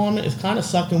fire department is kind of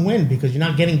sucking wind because you're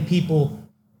not getting people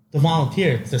to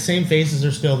volunteer. It's the same faces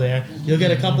are still there. You'll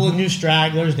get a couple of new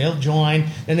stragglers. They'll join.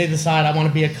 Then they decide I want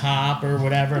to be a cop or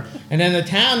whatever. And then the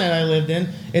town that I lived in,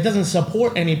 it doesn't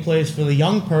support any place for the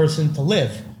young person to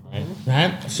live.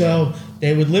 Right? So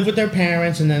they would live with their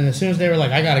parents, and then as soon as they were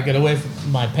like, I got to get away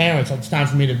from my parents, it's time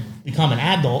for me to become an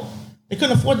adult, they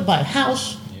couldn't afford to buy a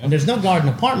house, and there's no garden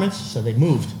apartments, so they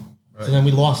moved. Right. So then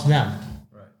we lost them.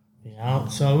 Right. You know,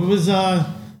 so it was,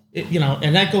 you know,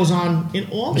 and that goes on in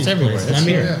all these places. I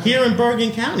mean, here in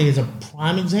Bergen County is a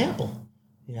prime example.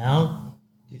 You know,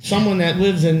 someone that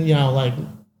lives in, you know, like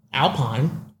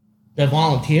Alpine, they're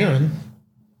volunteering,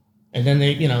 and then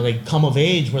they, you know, they come of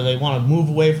age where they want to move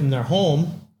away from their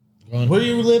home. Where do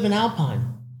you live in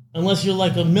Alpine? Unless you're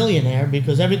like a millionaire,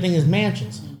 because everything is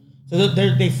mansions. So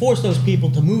they force those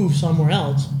people to move somewhere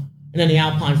else. And then the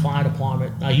Alpine Fire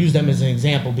Department, I use them as an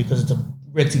example because it's a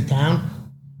ritzy town,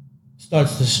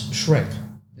 starts to shrink.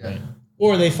 Yeah.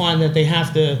 Or they find that they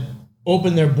have to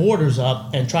open their borders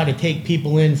up and try to take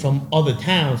people in from other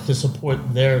towns to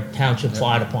support their township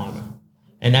fire department.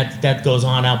 And that goes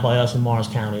on out by us in Morris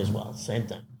County as well. Same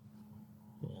thing.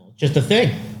 You know, just a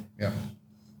thing. Yeah.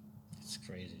 It's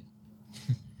crazy.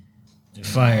 The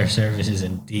fire service is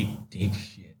in deep, deep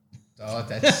shit. Oh,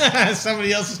 that's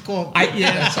somebody else's quote. I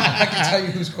can tell you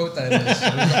whose quote that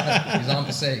is. He's on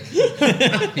Passaic.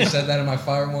 He said that in my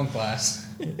Fire 1 class.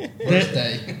 First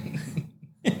day.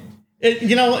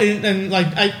 You know, and like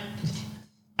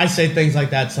I say things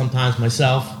like that sometimes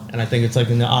myself, and I think it's like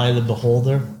in the eye of the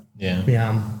beholder.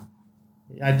 Yeah.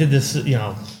 I did this, you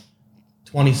know,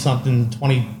 20-something,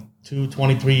 22,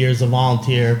 23 years of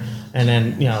volunteer, and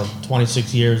then, you know,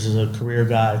 26 years as a career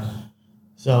guy.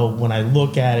 So when I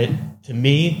look at it, to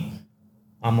me,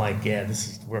 I'm like, yeah,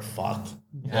 we're fucked.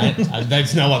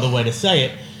 There's no other way to say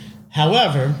it.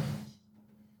 However,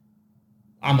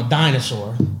 I'm a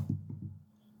dinosaur.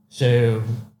 So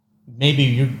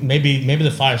maybe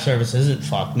the fire service isn't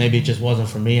fucked. Maybe it just wasn't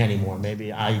for me anymore.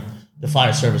 Maybe the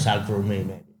fire service outgrew me.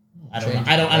 Maybe I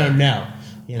don't know.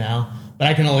 You know, but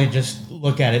I can only just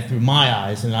look at it through my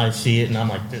eyes, and I see it, and I'm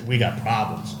like, we got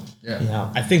problems. Yeah. You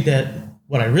know, I think that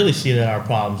what I really see that our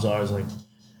problems are is like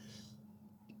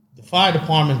the fire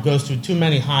department goes through too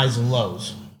many highs and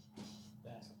lows.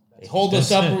 They hold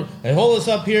us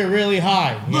up here really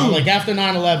high. You know, like after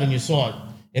 9/11, you saw it.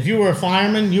 If you were a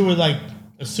fireman, you were like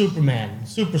a Superman,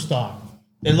 superstar.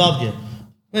 They loved you.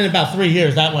 In about 3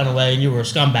 years, that went away, and you were a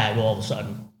scumbag all of a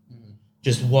sudden.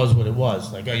 Just was what it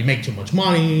was. Like, oh, you make too much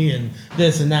money, and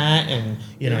this and that, and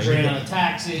you know, you're on the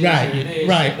taxes,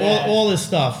 right, all this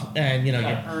stuff, and you know,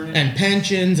 and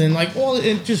pensions, and like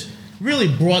it just really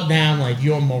brought down like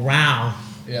your morale.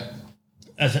 Yeah.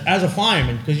 As a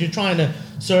fireman, because you're trying to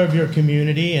serve your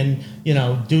community and you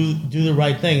know do the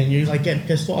right thing, and you're like getting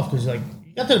pissed off because like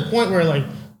you got to the point where like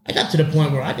I got to the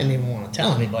point where I didn't even want to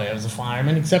tell anybody I was a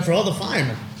fireman except for other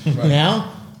firemen, right. You know.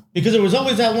 Because there was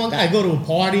always that one guy. I go to a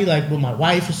party like with my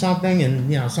wife or something,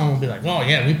 and you know, someone would be like, "Oh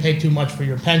yeah, we pay too much for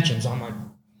your pensions." I'm like,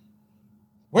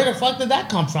 "Where the fuck did that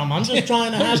come from? I'm just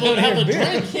trying to have a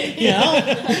drink." You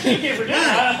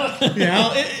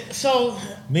know. So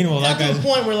meanwhile, that got to the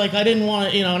point where like I didn't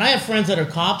want to, you know. And I have friends that are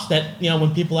cops that you know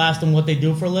when people ask them what they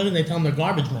do for a living, they tell them they're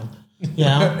garbage men. You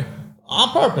know. On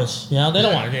purpose, you know, they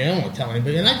don't want to tell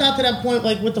anybody. And I got to that point,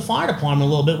 like with the fire department, a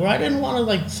little bit where I didn't want to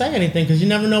like say anything because you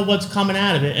never know what's coming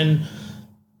out of it. And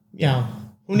you know,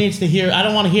 who needs to hear? I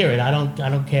don't want to hear it. I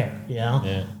don't care. You know,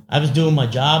 yeah. I was doing my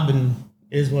job, and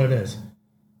it is what it is.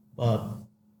 But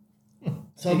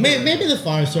so maybe the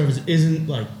fire service isn't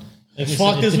like as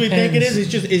fucked as we think it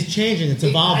is. It's changing. It's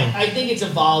evolving. I think it's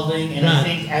evolving, and I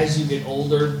think as you get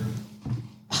older.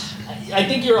 I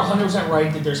think you're 100%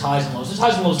 right that there's highs and lows. There's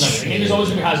highs and lows in everything. There's always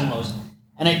going to be highs and lows.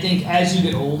 And I think as you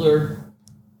get older,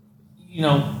 you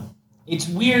know, it's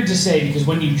weird to say because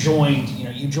when you joined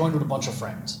with a bunch of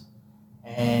friends.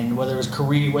 And whether it was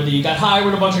career, whether you got hired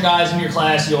with a bunch of guys in your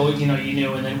class, you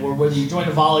knew, and then whether you joined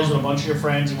the volleys with a bunch of your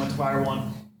friends, you went to Fire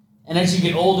 1. And as you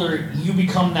get older, you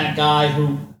become that guy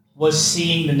who was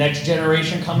seeing the next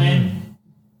generation come in.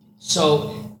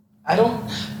 So I don't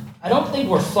think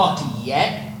we're fucked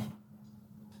yet.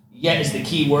 Yet is the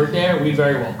key word there. We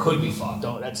very well could be fucked.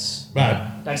 Oh, that's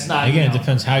not. Again, it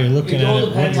depends how you're looking at it. It all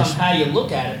depends on how you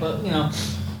look at it. But you know,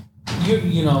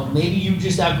 you know, maybe you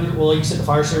just outgrew. Well, like you said, the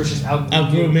fire service just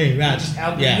outgrew you. me, right? You just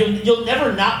outgrew, Yeah. You'll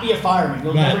never not be a fireman.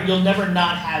 You'll never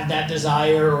not have that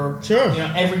desire or Sure. you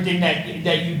know everything that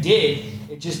you did.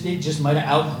 It just might have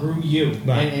outgrew you,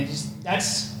 Right. and it just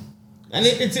that's. And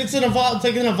it's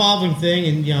like an evolving thing,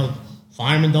 and you know,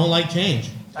 firemen don't like change.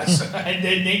 That's and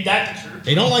they that true.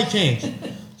 They don't like change.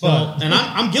 So, and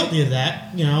I'm guilty of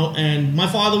that, you know. And my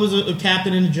father was a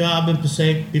captain in a job in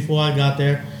Passaic before I got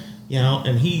there, you know.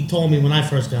 And he told me when I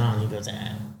first got on, he goes,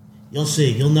 "You'll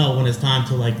see, you'll know when it's time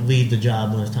to like leave the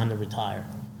job, when it's time to retire.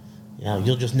 You know,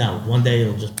 you'll just know. One day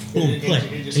it'll just boom,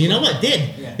 click." And you know what? It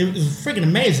did. Yeah. It was freaking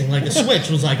amazing. Like the switch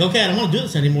was like, okay, I don't want to do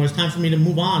this anymore. It's time for me to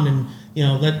move on and you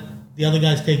know let the other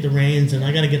guys take the reins, and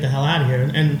I got to get the hell out of here.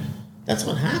 And that's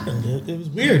what happened. It was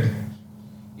weird.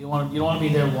 You don't want to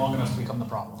be there long enough to become the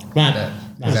problem. Right. Yeah,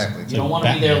 exactly. You don't want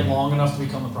to be there long enough to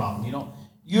become the problem. You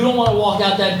don't want to walk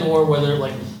out that door, whether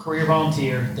like career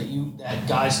volunteer, that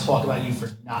guys talk about you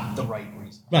for not the right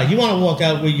reason. Right. You want to walk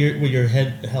out with your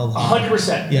head held high.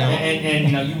 100%. Yeah. And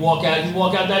you know you walk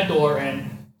out that door and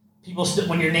people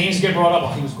when your names get brought up,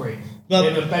 oh, he was great.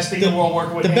 Well, the best thing in the world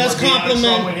working with the him. best or being on a song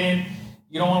compliment- with him.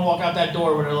 You don't want to walk out that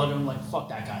door where they're looking like fuck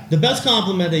that guy. The best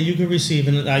compliment that you can receive,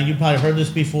 and you probably heard this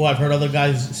before, I've heard other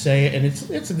guys say it, and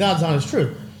it's the God's honest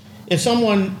truth. If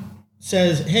someone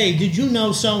says, "Hey, did you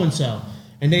know so-and-so?"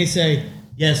 and they say,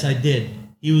 "Yes, I did.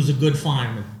 He was a good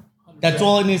fireman." That's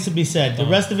all it needs to be said. The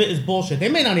rest of it is bullshit. They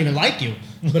may not even like you,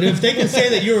 but if they can say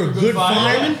that you're a good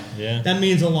fireman, Yeah. that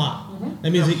means a lot.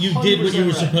 That means that you did what you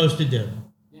were 100% right. supposed to do.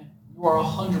 Yeah, you are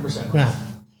 100% right. Right.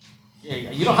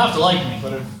 Yeah, you don't have to like me,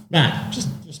 but if Right. Just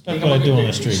respect what I do on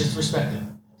the street. Just respect it.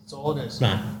 That's all it is.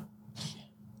 Right.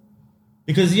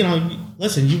 Because, you know,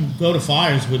 listen, you go to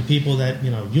fires with people that,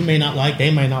 you know, you may not like,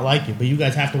 they may not like you, but you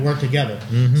guys have to work together.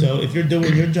 So if you're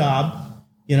doing your job,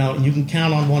 you know, and you can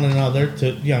count on one another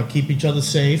to, you know, keep each other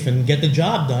safe and get the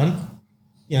job done,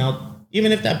 you know,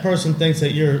 even if that person thinks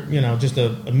that you're, you know, just a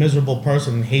miserable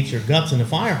person and hates your guts in the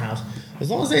firehouse, as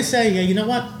long as they say, yeah, you know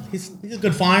what, he's a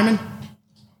good fireman,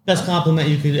 best compliment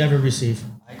you could ever receive.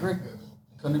 I agree.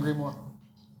 I couldn't agree more.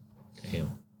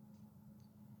 Damn.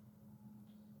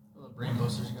 What other brain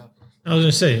posters you got? I was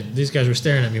gonna say these guys were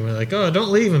staring at me. We're like, "Oh,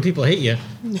 don't leave when people hate you."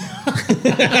 That's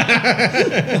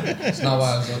not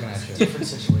why I was looking at you. Different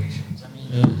situations. I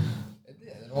mean,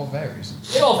 It all varies.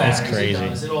 it all varies. That's crazy. It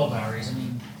does. It all varies. I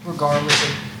mean,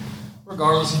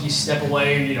 regardless if you step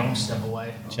away or you don't step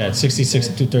away. Chad, 66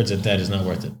 2/3 of that is not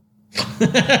worth it.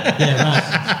 Yeah, right.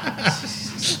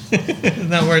 It's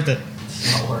not worth it.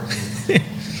 It's not working.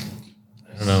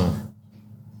 I don't know.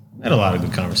 I had a lot of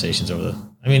good conversations over the.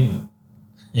 I mean,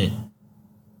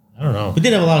 I don't know. We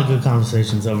did have a lot of good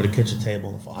conversations over the kitchen table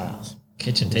in the firehouse.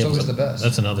 Kitchen It's table. always the best.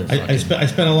 That's another. I fucking-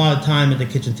 spent a lot of time at the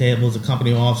kitchen table as a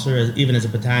company officer, even as a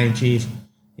battalion chief.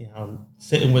 You know,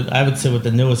 I would sit with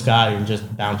the newest guy and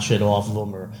just bounce shit off of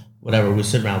him or whatever. We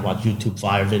sit around and watch YouTube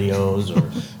fire videos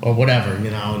or whatever,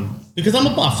 you know. And because I'm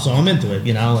a buff, so I'm into it.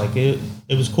 You know, like it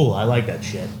was cool. I like that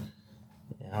shit.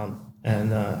 You know,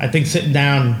 and I think sitting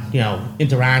down, you know,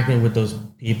 interacting with those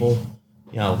people,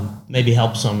 you know, maybe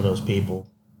help some of those people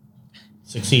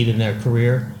succeed in their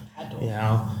career. You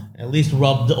know, at least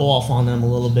rubbed off on them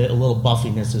a little bit. A little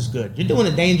buffiness is good. You're doing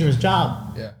a dangerous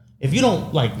job. Yeah. If you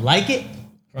don't like it,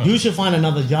 you should find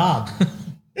another job.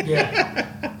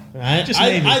 Yeah. Right? Just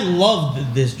maybe. I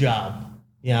loved this job.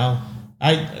 You know,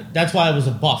 that's why I was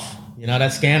a buff. You know,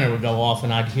 that scanner would go off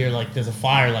and I'd hear like there's a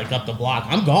fire like up the block.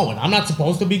 I'm going. I'm not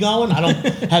supposed to be going. I don't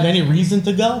have any reason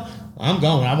to go. I'm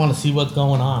going. I want to see what's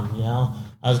going on. You know,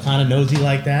 I was kind of nosy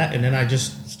like that, and then I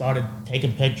just started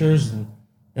taking pictures, and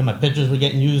my pictures were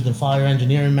getting used in Fire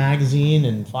Engineering Magazine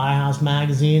and Firehouse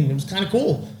Magazine. It was kind of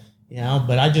cool. You know,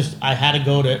 but I had to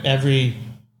go to every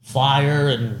fire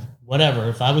and whatever.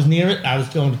 If I was near it, I was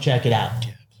going to check it out.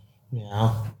 You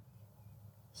know,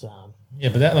 so Yeah,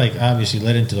 but that like obviously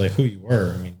led into like who you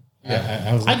were. I mean,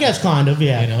 I was. I guess kind of,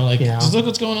 yeah. You know, like you know. just look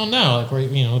what's going on now. Like where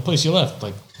the place you left.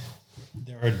 Like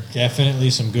there are definitely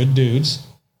some good dudes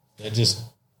that just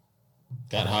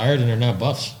got hired and are now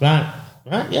buffs. Right,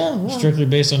 yeah. Well, Strictly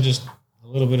based on just a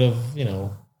little bit of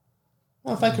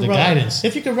well, if I could the guidance.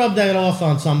 if you could rub that off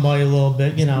on somebody a little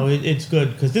bit, you know, it's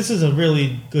good because this is a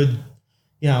really good.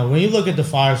 You know, when you look at the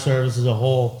fire service as a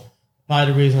whole,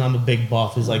 probably the reason I'm a big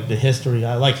buff is like the history.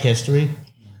 I like history.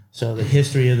 So the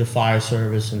history of the fire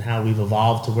service and how we've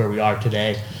evolved to where we are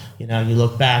today. You know, you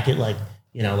look back at like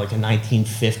a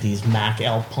 1950s Mack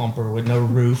L pumper with no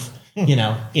roof, you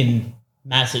know, in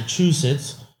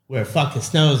Massachusetts where it fucking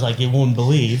snows like you wouldn't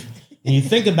believe. And you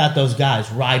think about those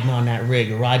guys riding on that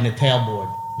rig or riding a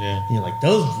tailboard. Yeah. And you're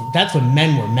like, that's when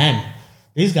men were men.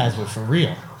 These guys were for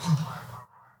real.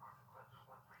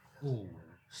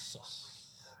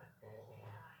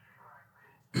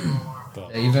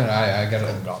 Yeah, even I gotta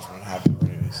I'm golfing at half hour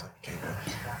anyway, so I can't go.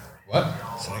 what?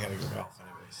 So I gotta go golf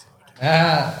anyway. So I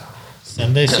can't.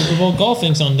 Sunday Super Bowl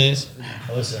golfing Sundays.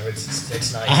 Listen,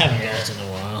 it's nice. I haven't golfed in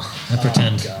a while. I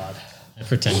pretend. God. I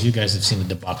pretend. You guys have seen the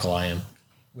debacle I am.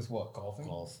 With what, golfing?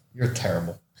 Golf. You're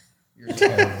terrible. You're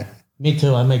terrible. Me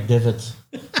too. I make divots.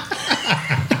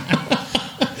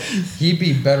 He'd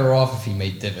be better off if he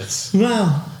made divots.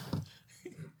 Well,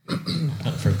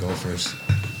 Not for gophers.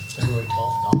 Everybody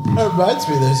golf. That reminds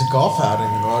me, there's a golf outing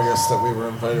in August that we were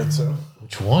invited to.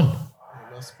 Which one?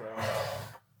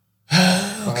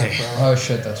 Okay. Oh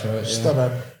shit, that's right. Just Yeah,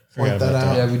 thought I'd point that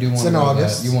out. yeah we do want It's to in go. to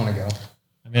August. That. You want to go?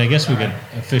 I mean, I guess we could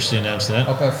officially announce that.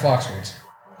 Up at Foxwoods.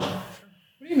 What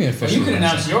do you mean officially? You can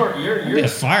announce your Be a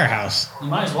firehouse. You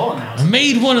might as well announce I it.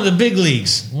 made one of the big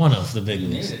leagues. One of the big You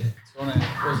leagues. made it. It's going to,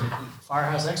 what is it,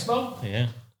 Firehouse Expo? Yeah.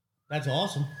 that's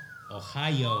awesome.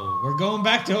 Ohio. We're going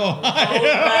back to Ohio.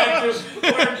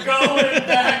 We're going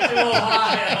back to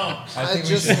Ohio. I think we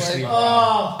just should like- sleep.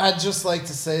 Oh, I'd just like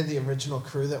to say the original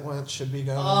crew that went should be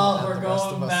going. and we're the rest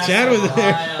going of us- back. Chad was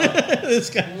Ohio. there. This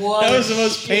guy. What That a was the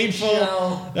most shit painful.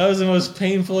 show. That was the most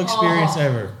painful experience Oh.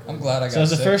 ever. I'm glad I got So it was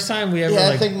the sick. first time we ever Yeah, I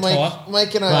like think taught.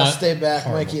 Mike and I Right. will stay back.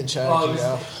 Horrible. Mikey and Chad Oh, can it was-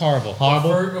 go. Horrible.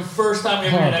 Horrible. The first time we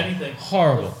ever did anything.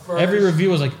 Horrible. The first- Every review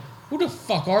was like, "Who the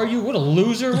fuck are you? What a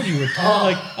loser! What are you retarded?"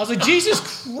 Like I was like, "Jesus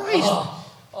Christ!"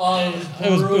 Oh, It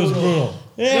was brutal.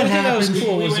 Yeah, I think that was happens.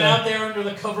 cool. We was, went out there under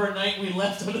the cover at night. We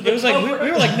left under the it was like cover.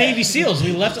 we were like Navy SEAls.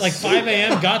 We left at like 5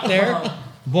 a.m. Got there,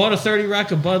 bought a 30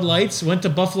 rack of Bud Lights, went to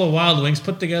Buffalo Wild Wings,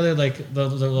 put together like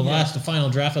the final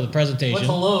draft of the presentation. Went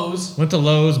to Lowe's. Went to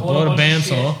Lowe's, bought a bunch of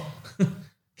bandsaw,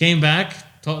 came back,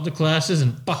 taught the classes,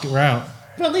 and fuck it, we're out.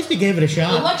 But at least we gave it a The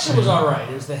shot. lecture was all right.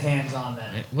 It was the hands-on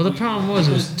then. Well, the problem was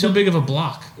it was too big of a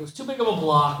block, It was too big of a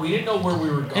block. We didn't know where we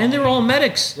were going. and they were all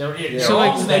medics. They were So all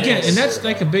like medics. again, and that's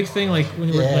like a big thing. Like when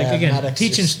you were Yeah, like again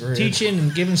medics are screwed. teaching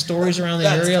and giving stories around the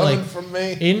That's area. coming Like from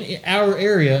me. in our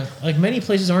area, like many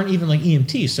places aren't even like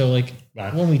EMT. So like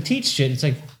Right. when we teach shit, it's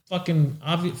like fucking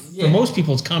obvious Yeah. for most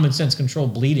people. It's common sense, control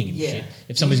bleeding and Yeah. shit.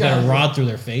 If somebody's got a rod through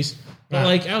their face, but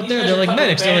like out These there, guys they're are like coming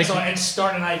medics. They're like, bandsaw and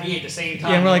start an IV at the same time.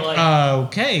 yeah, and we're like, You're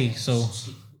okay, so what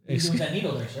are you doing with that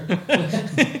needle there, sir?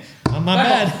 my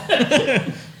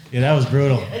bad. Yeah, that was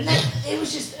brutal. And that, it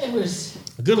was.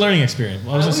 A good learning experience.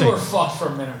 What was I We were saying? fucked for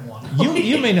minute one.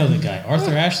 You may know the guy,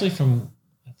 Arthur Ashley from.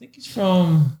 I think he's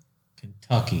from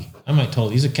Kentucky. I might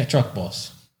told you he's a truck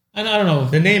boss. And I don't know.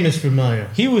 The name is familiar.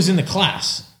 He was in the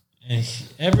class, and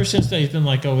ever since then he's been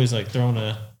like always like throwing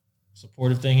a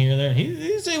supportive thing here or there. He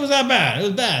didn't say it was that bad. It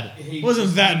was bad. It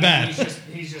wasn't that bad.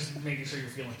 He's just making sure your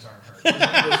feelings aren't hurt.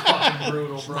 It was fucking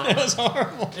brutal, bro. It was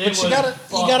horrible. But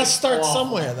You gotta start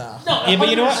somewhere though. No, Yeah, but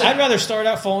you know what? 100%. I'd rather start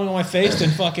out falling on my face than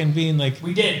fucking being like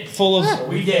We did. full of.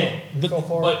 We did. But,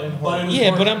 But it was yeah,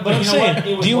 worth but it. I'm you know saying, what?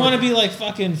 It was do you worth want to it. be like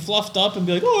fucking fluffed up and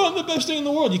be like, oh, I'm the best thing in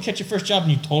the world? You catch your first job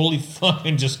and you totally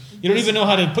fucking just, you don't even know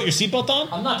how to put your seatbelt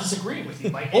on? I'm not disagreeing with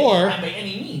you by Or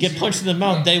any means. Get punched in the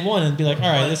mouth day one and be like, all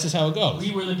right, this is how it goes.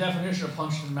 We were the definition of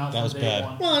punched in the mouth. That was from day bad.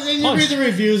 one. Well, and then you Punch. read the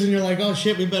reviews and you're like, oh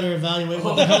shit, we better evaluate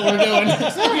what the hell we're doing.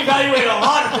 We evaluated a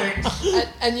lot of things.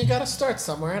 And you gotta start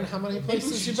somewhere. And how many Maybe we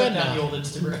places you should been shut down the now? old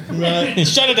Instagram. Right.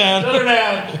 Shut it down. Shut her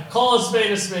down. Call a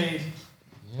spade a spade.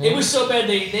 It was so bad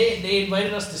they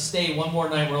invited us to stay one more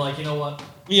night. We're like, you know what?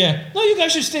 Yeah. No, you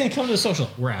guys should stay and come to the social.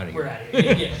 We're out of We're here. out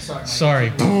of here. Yeah, sorry. Mike. Sorry.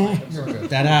 You're good.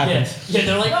 That Yeah, happens. yeah.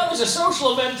 They're like, oh, there's a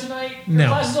social event tonight. Your No.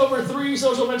 class is over at 3.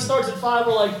 Social event starts at 5.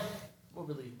 We're like, we'll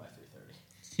be leaving by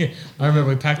 3:30. Yeah. I remember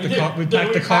we packed the car. We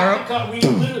packed the car up. We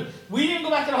didn't go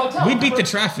back to the hotel. We beat the Remember?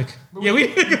 traffic. Yeah, we.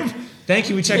 Thank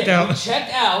you. We checked Yeah, We out.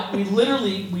 checked out. We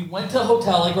went to the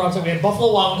hotel, like Rob said. We had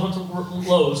Buffalo Wild Wings, went to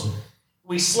Lowe's.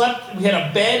 We slept. We had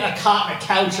a bed, a cot, and a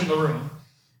couch in the room.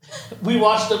 We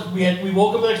watched we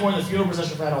woke up the next morning. The funeral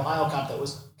procession for that Ohio cop that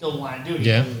was killed in line of duty.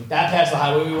 Yeah. That passed the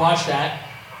highway. We watched that.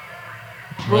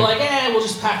 We're like, we'll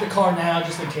just pack the car now,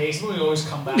 just in case. We always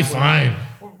come back. Be fine.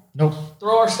 Nope.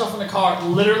 Throw our stuff in the car.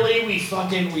 Literally,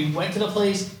 we went to the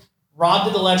place. Rob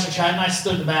did the lecture. Chad and I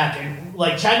stood in the back, and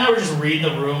like Chad and I were just reading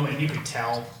the room, and you could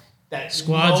tell that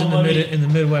Squads nobody, in the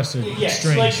Midwest are yeah,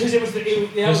 strange. like because it was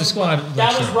There's a squad That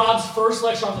was lecture. Rob's first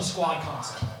lecture on the squad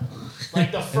concept.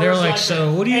 Like the first. they were like, lecture.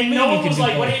 "So what do you and mean no you one can was do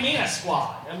like, "What both?" do you mean a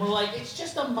squad?" And we're like, "It's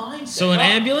just a mindset." So an No.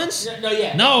 ambulance? No,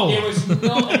 yeah. No. There was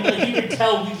no, and like you could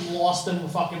tell we lost them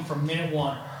fucking from minute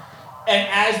one. And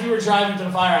as we were driving to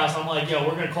the firehouse, I'm like, "Yo,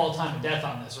 we're gonna call time of death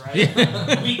on this, right?"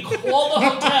 We called the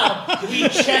hotel. We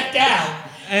checked out.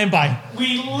 And bye.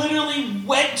 We literally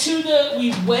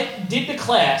did the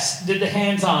class, did the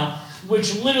hands-on,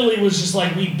 which literally was just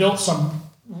like we built some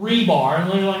rebar,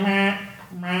 and we were like,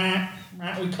 meh,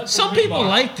 meh. We cut Some the people rebar.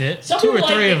 liked it. Some 2 or people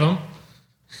 3 of liked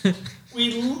them.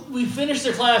 We finished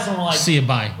their class and we're like, See you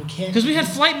bye. we can't. Because we had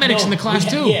flight medics in the class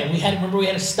too. Yeah, we had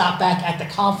to stop back at the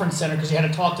conference center because we had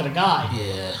to talk to the guy.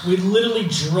 Yeah. We literally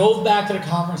drove back to the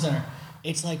conference center.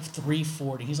 It's like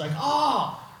 3:40. He's like,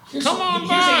 here's Come on here's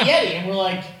by. a Yeti. And we're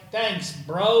like, thanks,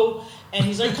 bro. And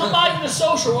he's like, come by to the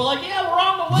social. We're like, yeah, we're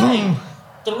on the way.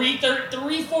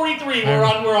 3:43.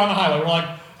 We're on the highway. We're like,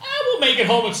 we'll make it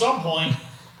home at some point.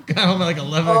 Got home at like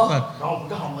 11 o'clock. No, we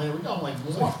got home later. We got home like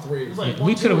 1. It was like We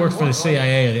 1, could have 2, worked for the 1,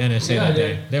 CIA or the NSA that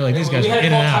day. They were like, these guys we are had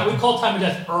in and call out. we called time of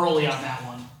death early on that one.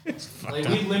 Like,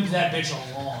 we limped that bitch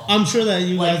along. I'm sure that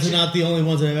you Like, guys are not the only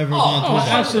ones that have ever gone through Oh, that.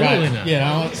 absolutely not. You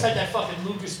know? We just had that fucking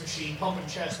Lucas machine pumping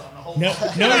chest on the whole. No, From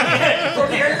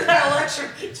here to that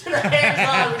electric to the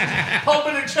hands on, just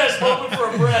pumping the chest, hoping for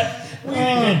a breath. We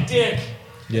didn't get dick.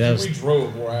 Yeah, that was, We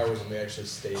drove more hours than we actually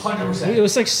stayed. 100%. it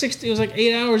was like 60. It was like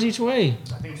 8 hours each way.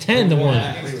 10 to 1.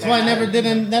 That's why I never did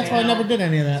any. That's why I never did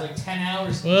any of It's that. like 10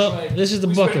 hours. Well, each way. this is the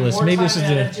We bucket spent list. more Maybe time this is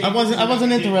at the- FJ I wasn't than we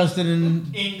did interested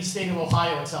in in the state of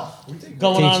Ohio itself.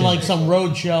 going on Teaching. like some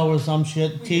road show or some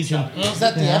shit teaching. Is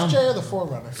that the Yeah. FJ or the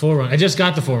Forerunner? Forerunner. I just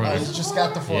got the I Forerunner. just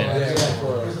got the Forerunner.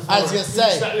 Yeah. I was gonna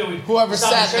say, whoever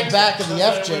sat in the back of the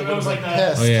FJ would have been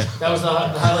pissed. Oh, yeah. That was the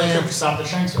highlight trip. We stopped at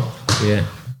Shanksville. Yeah.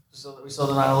 We saw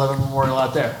the 9/11 memorial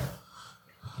out there.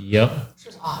 Yep. It's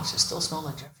just odd. It still smelled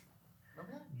like Jeffrey.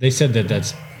 Remember that? They said that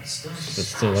that's It's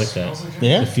still like that. smells Jeffrey.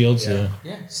 Yeah, the fields. Yeah.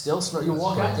 Yeah, still smell. You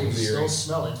walk out there, you still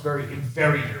smell it. It's very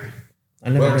eerie. I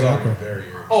never Well heard done. of Very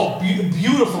Oh,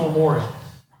 beautiful memorial.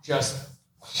 Just,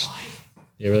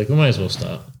 Yeah, we're like, we might as well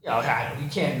stop. yeah, you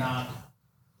can't not.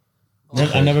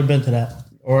 I never been to that,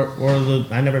 or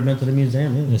I never been to the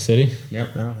museum In either. the city.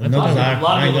 Yep, no, I no thought- desire.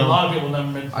 I ain't A going. lot of people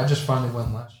never been. I just finally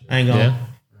went last year. I ain't going. Yeah.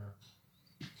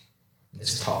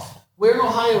 It's tough. Where in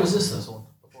Ohio is this one?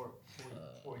 Before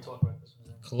we talk about this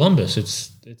Columbus.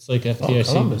 It's like FDIC.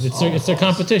 Columbus. It's their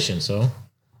competition. So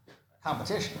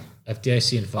competition.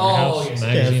 FDIC and Firehouse yes.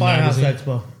 magazine. Yeah, Firehouse magazine.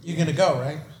 Expo. You're gonna go,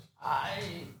 right? I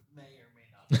may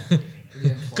or may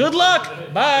not. Good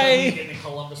luck. Bye. Getting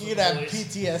Columbus You'd with have the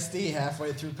police. PTSD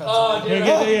halfway through Oh,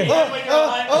 Pennsylvania. dude.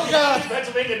 Yeah. Oh, God.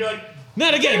 Pennsylvania, be like,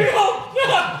 Not "Give me again. hope.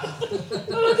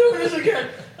 No. I'm not doing this again.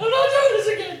 I'm not doing this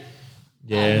again.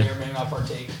 I may Yeah. or may not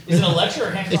partake. Is it a lecture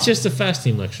or hands-on? It's just a fast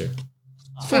team lecture.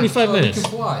 It's 45 Oh, you minutes. can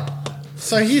fly.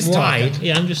 So he's Why? talking.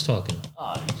 Yeah, I'm just talking.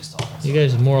 Oh, you just talking. You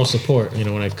guys moral support. You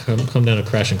know when I come down to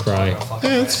crash and cry. Yeah,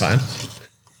 that's fine.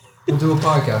 We'll do a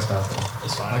podcast out there.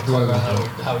 It's fine. Like Talk the way we about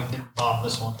do. how we didn't bomb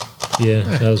this one. Yeah,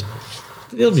 that was.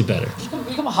 It'll be better.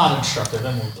 Become a hot instructor,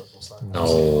 then we'll start.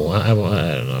 No, I don't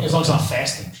know. As long as it's not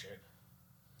fasting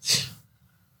shit.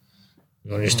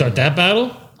 You want to start that battle?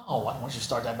 No, why don't you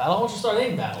start that battle? Why don't you start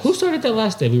any battles? Who started that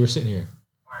last day? We were sitting here.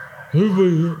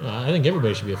 Everybody, I think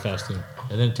everybody should be a fasting,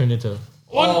 and then it turned into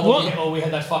one. We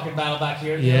had that fucking battle back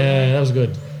here. Yeah, that was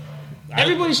good.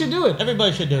 Everybody should do it.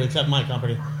 Everybody should do it except my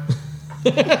company.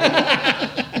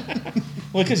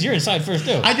 Well, because you're inside first,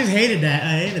 too. I just hated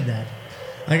that.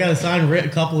 I got assigned RIT a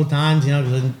couple of times,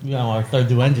 because our third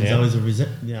due engines. Yeah. I was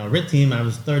a RIT team. I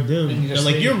was third due. And you They're just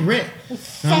like, leave. "You're RIT."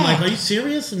 And I'm like, "Are you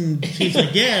serious?" And she's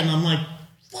like, "Yeah." And I'm like,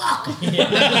 "Fuck!" I'm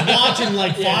just watching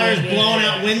like fires blowing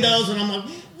out windows, and I'm like,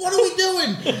 "What are we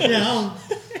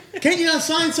doing?" Can't you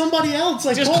assign somebody else?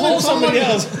 Like, Just call somebody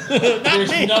else.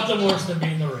 There's nothing worse than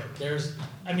being the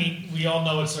RIT. We all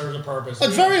know it serves a purpose.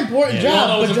 It's a very important We all job,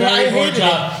 know it's but a very I important hated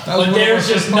job. it. That was But one of there's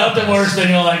our just first nothing podcasts. worse than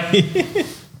you're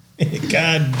like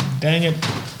God dang it.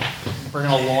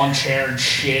 bringing a lawn chair and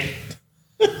shit.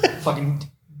 Fucking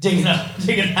digging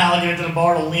an alligator into the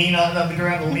bar to lean on the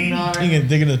ground to lean on You it. can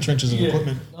dig into the trenches of Yeah.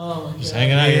 equipment. Oh my Just God.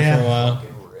 hanging out here for a while.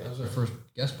 That was our first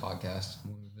guest podcast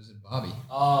when we visited Bobby.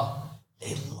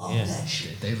 They love Yeah. that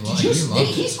shit. They Did love you he see- loved it.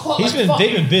 he's caught He's like been- fucking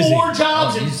they've been busy. 4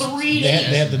 jobs in he's- 3 They days.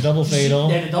 had the double fatal.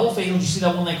 Yeah, the double fatal. Did you see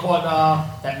that one they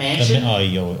caught that mansion? Oh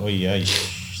yeah,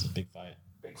 it's a big fight.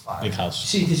 Big fire. Big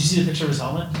house. Did you see the picture of his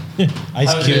helmet?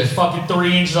 Ice How Cube. there's fucking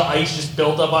 3 inches of ice just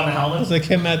built up on the helmet. It's like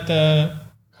him at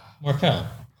Markel.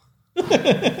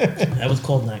 That was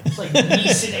cold night. It's like me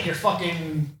sitting at your fire.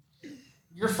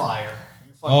 Your fucking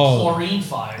Oh. chlorine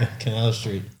fire. Canal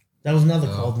Street. That was another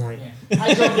cold night. Yeah.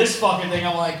 I drove this fucking thing.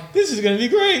 I'm like, This is gonna be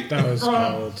great. That was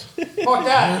cold. fuck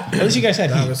that. At least you guys had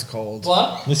That heat. was cold.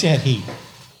 What? At least you had heat.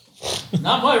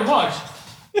 Not very much.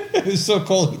 It was so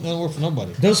cold. It doesn't work for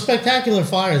nobody. Those spectacular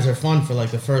fires are fun for like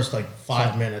the first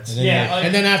 5 minutes. Yeah, like-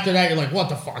 and then after that, you're like, "What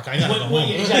the fuck? I gotta go When,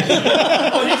 home." exactly.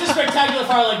 When it's a spectacular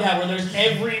fire like that, where there's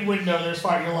every window there's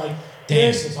fire, you're like,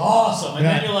 this is awesome. And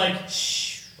then you're like,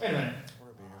 shh, wait a minute.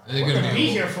 Are they We're gonna gonna be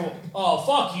here for. Oh,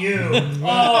 fuck you.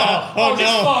 no.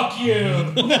 Fuck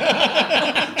you.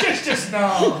 just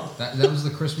no. That was the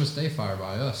Christmas Day fire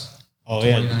by us. Oh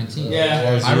yeah. 2019.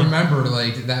 Yeah. I remember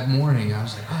like that morning. I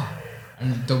was like, oh,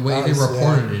 and the way they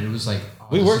reported it, it was like, oh,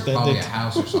 We this worked is that probably day. a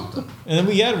house or something. And then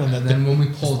we had one that And then when we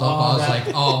pulled up, I was like,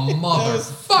 oh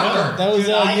motherfucker. that was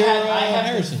Dude, I your had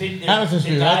Harrison. Harrison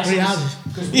Street, right? 3 houses.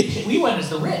 Because we went as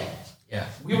the rig. Yeah.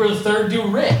 We were the third due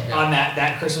rig on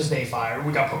that Christmas Day fire.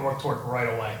 We got put to work right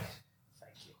away.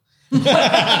 Thank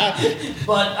you.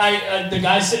 But the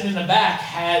guy sitting in the back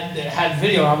had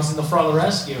video. I was in the front of the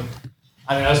rescue.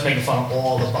 I mean, I was making fun of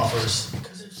all the buffers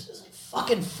because it was like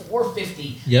fucking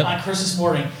 4:50 on Christmas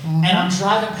morning, and I'm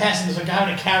driving past and there's a guy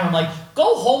with a camera. I'm like,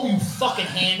 "Go home, you fucking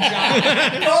hand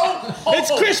job! Go home!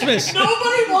 It's Christmas.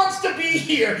 Nobody wants to be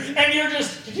here, and you're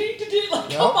just like,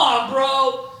 come on,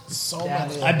 bro." So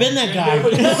many. I've been that guy.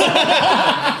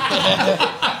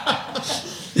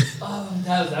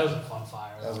 That was a fun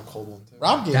fire. That was a cold one too.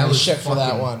 Rob gave That me was shit for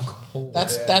that fucking one. cold.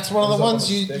 That's one of the ones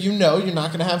you know you're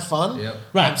not gonna have fun. Yep.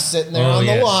 I'm sitting there Oh, on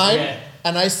the yes. line, Yeah.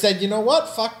 and I said, you know what?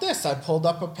 Fuck this. I pulled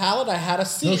up a pallet. I had a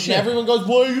seat, No and shit. everyone goes,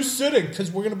 "Why are you sitting?"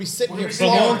 Because we're gonna be sitting We're here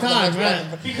gonna be for a sitting long here time.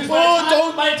 right? Because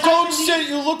by the time Don't we sit. leave-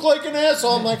 You look like an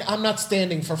asshole. I'm like, I'm not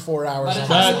standing for 4 hours. By the on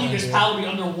time that we leave, one, this dude. pal will be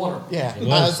underwater. Yeah, It I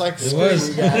was. was like, It screw was.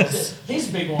 you guys. His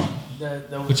big one,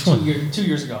 Which one? 2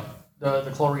 years ago,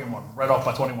 the chlorine one, right off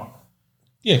by 21.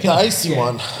 Yeah, The icy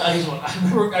one. His one.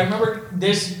 I remember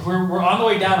this. We're on the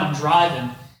way down. I'm driving,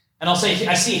 and I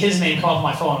see his name come up on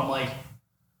my phone. I'm like, I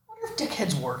wonder if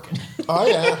Dickhead's working. Oh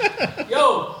yeah.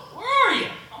 Yo, where are you?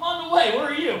 I'm on the way. Where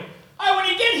are you? All right, when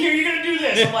you get here, you're gonna do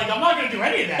this. I'm like, I'm not gonna do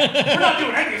any of that. We're not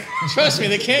doing any of that. Trust me,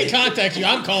 they can't contact you.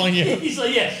 I'm calling you. He's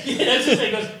like, yeah, that's his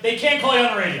thing. He goes, they can't call you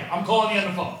on the radio. I'm calling you on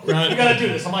the phone. Right. You gotta do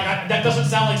this. I'm like, that doesn't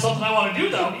sound like something I want to do,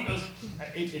 though. He goes,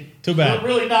 Too bad.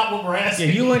 Really not what we're asking.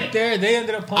 Yeah, you went there. They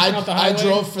ended up pumping out the I highway.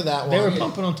 drove for that one. They were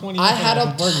pumping on 20. I had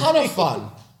a ton of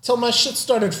fun till my shit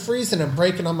started freezing and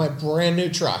breaking on my brand new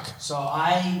truck. So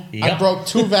I I broke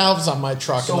 2 valves on my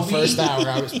truck So in the first hour.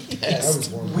 I was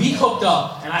pissed. we hooked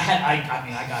up, and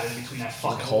I got it in between that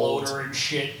fucking Cold. loader and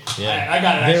shit. Yeah. I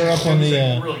got it. They were actually, up on it was,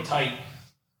 the, like, really tight.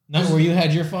 Not where you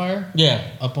had your fire? Yeah.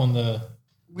 Up on the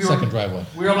We were- second driveway.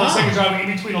 We were on the second driveway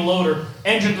in between a loader.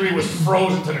 Engine 3 was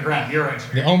frozen to the ground. Your engine.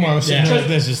 The Omar was sitting there like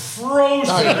this, just Froze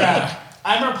to the ground.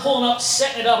 I remember pulling up,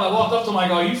 setting it up. I walked up to him. I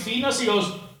go, "Are you feeding us?" He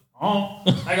goes, "Oh."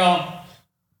 I go,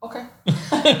 "Okay."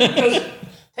 He goes,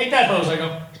 "Take that hose." I go,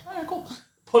 "All right, cool."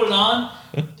 Put it on.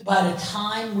 By the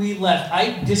time we left,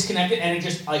 I disconnected and it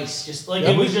just iced. Just like Yeah,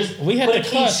 it was just. we had but to it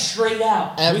came cut. straight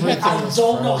out. Everything I was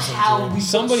don't know frozen, how dude. we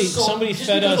Somebody just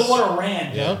fed because us- the water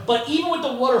ran. Yeah. But even with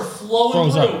the water flowing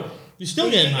Froze through, up. You're still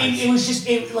getting ice. it was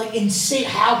just like insane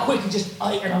how quick it just.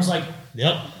 And I was like,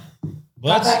 Yep. got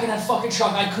Well, back in that fucking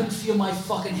truck. I couldn't feel my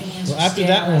fucking hands. well, after standing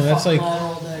that on one, that's fucking like, ladder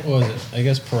all day. what was it? I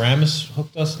guess Paramus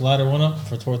hooked us, ladder one up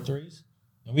for Tor 3s.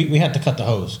 And we had to cut the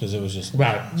hose because it was just,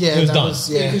 Right. Yeah, it was that done. was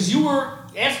yeah. Because you were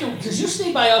because you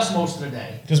stayed by us most of the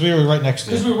day. Because we were right next to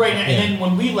Because it. we were right now, Yeah. and then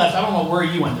when we left, I don't know where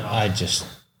you ended up. I just,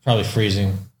 probably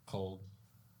freezing, cold.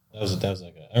 That was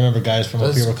like I remember guys from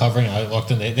up here recovering. I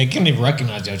walked in, they couldn't even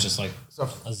recognize you. I was just like It's a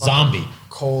a zombie.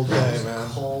 cold day, man.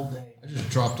 Cold day. I just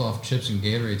dropped off chips and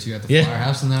Gatorade to you at the Yeah.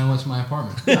 firehouse, and then I went to my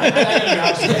apartment. I gotta be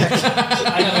honest with you. I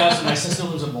gotta be honest with you. My sister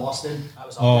lives in Boston. I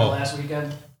was up there last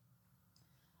weekend.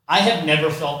 I have never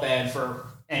felt bad for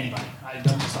anybody. I'm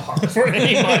just a heart. For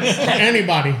anybody.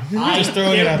 Anybody. Just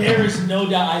throwing it out there. There is no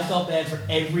doubt I felt bad for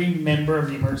every member of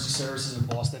the emergency services in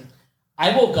Boston.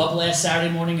 I woke up last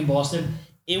Saturday morning in Boston.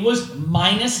 It was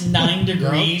 -9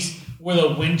 degrees with a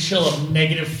wind chill of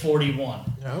 -41.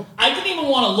 Yep. I didn't even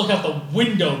want to look out the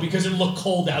window because it looked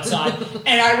cold outside,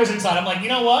 and I was inside. I'm like, you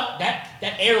know what? That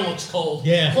air looks cold.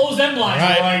 Yeah. Close them blinds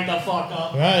Right. right the fuck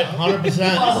up. Right,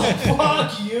 100%. Oh,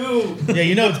 fuck you. Yeah,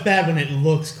 you know it's bad when it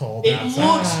looks cold It outside.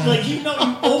 looks like you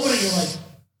open it, you're like,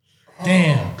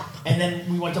 Damn. and then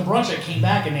we went to brunch. I came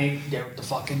back and they're the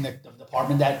fucking the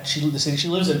apartment the city she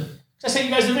lives in. I sent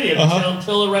you guys the video.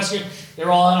 Phil the rescue.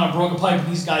 They're all out on a broken pipe.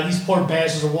 And these poor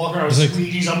bastards are walking around with It's like-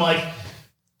 squeegees. I'm like,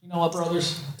 you know what,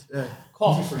 brothers?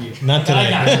 Coffee for you. Not I today.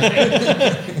 got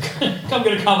it. Come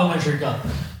get a complimentary cup.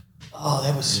 Oh,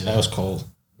 that was. That was cold.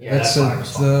 Yeah, That's that fire was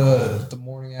fun. the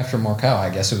morning after Markel. I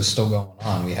guess it was still going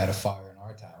on. We had a fire in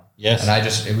our town. Yes.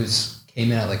 And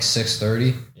came in at like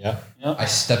 6:30. Yeah. I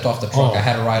stepped off the truck. Oh. I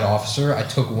had a ride officer. I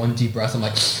took one deep breath. I'm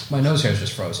like, my nose hairs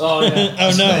just froze. Oh yeah. Oh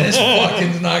This no.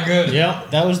 fucking not good. Yeah.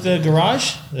 That was the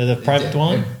garage, the private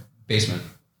dwelling. Basement.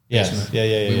 Yes. basement.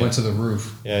 Yeah. We went to the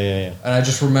roof. Yeah. And I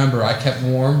just remember I kept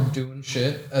warm doing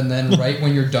shit, and then right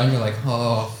when you're done, you're like,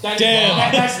 oh.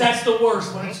 Damn. That's the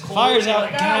worst when it's cold. Fire's You're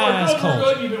out. like, God, it's we're cold.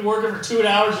 good. You've been working for 2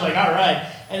 hours. You're like, all right.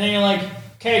 And then you're like,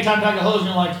 okay, time to pack the hose. And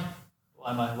you're like,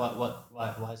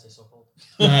 why is it so cold?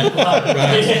 Right.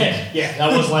 Yeah,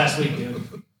 that was last week, dude.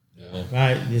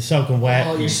 Right. You're soaking wet.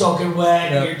 Oh, you're soaking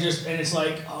wet. Yeah. You're just, and it's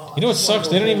like, oh. You know what sucks?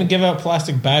 They don't even give out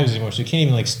plastic bags anymore, so you can't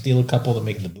even like steal a couple to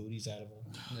make the booties out of them.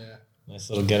 Yeah. Nice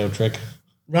little ghetto trick.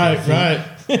 Right.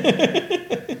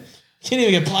 Can't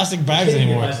even get plastic bags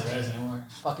anymore.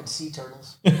 Fucking sea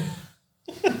turtles.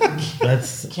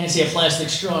 That's Can't see a plastic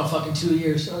straw in fucking 2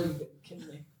 years. Oh, you're kidding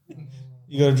me.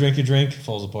 You go to drink your drink,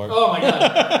 falls apart. Oh my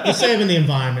god. we're saving the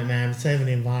environment, man. We're saving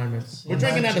the environment. We're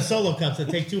drinking out of solo cups that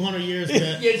take 200 years to.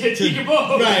 Yeah, take your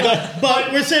boat. Right,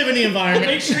 but we're saving the environment.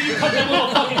 Make sure you cut them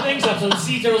little fucking things up so the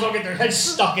sea turtles don't get their heads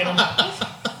stuck in them.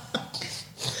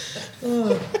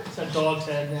 It's a dog's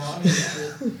head now. I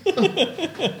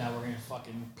mean, now we're gonna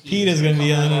fucking. Pete is gonna be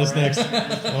yelling at us next.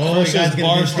 Oh, First you guys it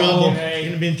was gonna be in trouble. Barstool. You're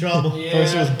gonna be in trouble. Yeah,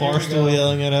 First it was here we Barstool go.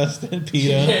 yelling at us, then PETA.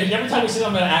 Yeah, every time we see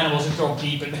them in animals, we throw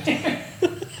beep in there.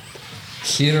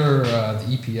 Peter, the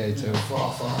EPA, too.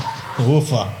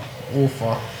 Woofa.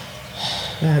 Oofa.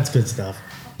 That's good stuff.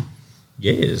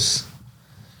 Yes.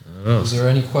 Is there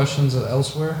any questions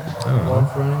elsewhere? I don't know.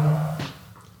 For anyone?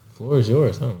 Floor is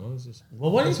yours. I don't know. It's just...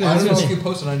 Well, what is I don't know this? if you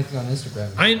posted anything on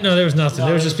Instagram. I know there was nothing.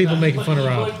 There was just people making fun of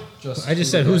Rob. I just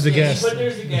said, "Who's the guest?" But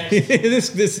there's the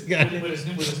guest. this guy.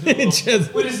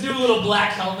 With his new little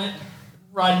black helmet,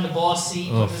 riding the boss seat.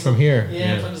 Oh, with his- from here.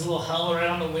 Yeah, putting his little helmet right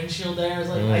on the windshield there. It's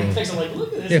like, I text him like,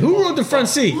 look at this. Yeah, who rode the front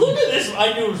seat? Look at this.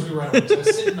 I knew it was rerunning. So I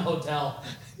was sitting in the hotel,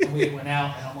 and we went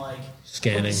out, and I'm like, put the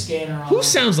Scanning. scanner on. Who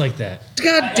sounds like that?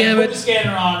 God I damn put the it!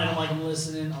 scanner on, and I'm like, I'm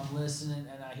listening,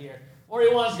 and I hear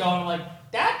 41's going. I'm like,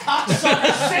 that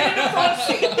cocksucker sitting in the front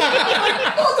seat. I'm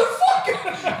like,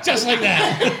 motherfucker. Just like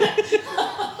that.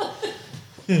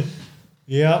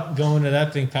 Yep, going to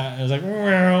that thing. I was like,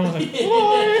 "Boy."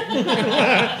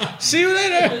 See you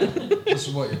later. This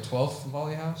is what, your 12th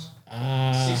volley house?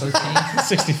 13?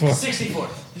 64. 64.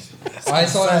 I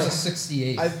thought it was a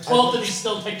 68. 12 did he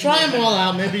still take? Try them all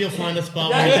out. Maybe you'll find a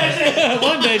spot.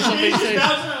 One day somebody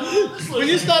says, When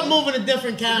you start moving to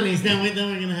different counties, then we're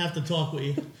gonna have to talk with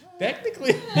you.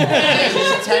 technically.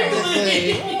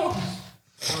 Technically,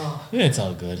 It's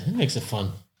all good. It makes it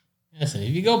fun. Listen, if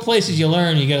you go places, you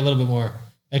learn. You get a little bit more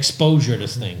exposure to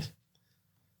things.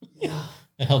 Yeah.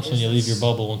 It helps when you leave your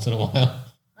bubble once in a while.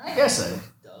 I guess it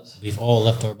does. We've all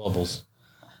left our bubbles.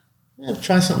 Yeah,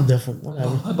 try something different.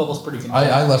 Whatever. My bubble's pretty good.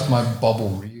 I left my bubble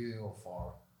real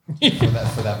far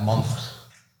for that month.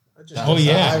 I just Oh jumped the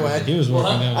yeah, highway. he was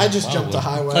working down. I just jumped the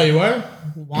Wildwood. highway. Oh, you were?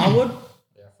 Wildwood?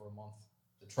 Yeah, for a month.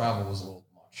 The travel was a little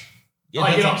much.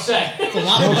 I get upset. It's a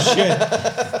lot of shit.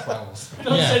 The travel was-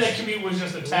 Don't say that commute was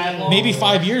just a tad long. Maybe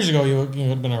 5 years ago you would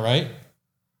have been all right.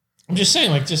 I'm just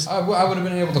saying, like, just I would have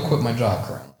been able to quit my job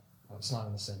currently. I was not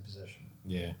in the same position.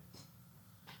 yeah.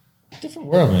 Different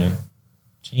world, man.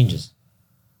 Changes.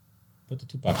 Put the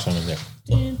Tupac song in there.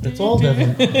 It's all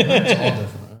different. It's all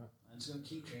different. It's going to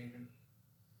keep changing.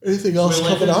 Anything else We're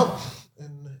coming living- up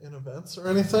in events or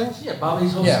anything? Yeah,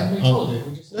 Bobby's hosting. Yeah. We told you.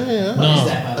 We just Yeah, yeah. No. What is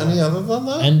that, by the way? Any other than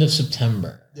that? End of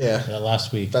September. Yeah.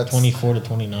 Last week. That's- 24 to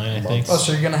 29, I think. Oh,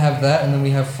 so you're gonna have that, and then we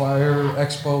have Fire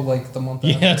Expo like the month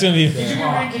Yeah, after? it's going to be...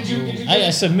 Did you I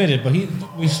submitted, but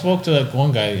we spoke to like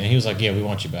one guy, and he was like, "Yeah, we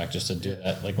want you back just to do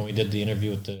that." Like when we did the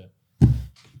interview with the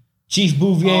Chief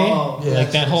Bouvier, Oh, yeah.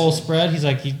 like that whole spread. He's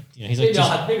like, he's like, maybe I'll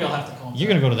have to call him. you're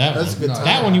gonna go to that That's one. a good time.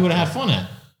 That one you would have had fun at.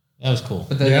 That was cool.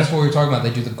 But then that's what we were talking about.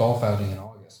 They do the golf outing in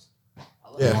August.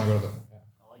 Yeah. You want to go to the?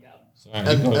 So, all right,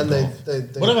 And, we go to and golf.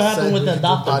 they Whatever said happened with we that could do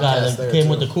doctor guy podcasts that there, came too.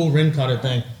 with the cool ring cutter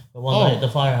thing? The one Oh. night at the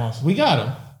firehouse. We got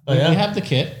him. Oh, yeah? We have the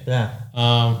kit. Yeah.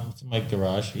 It's in my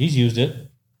garage. He's used it.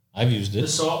 I've used The it.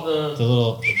 salt, The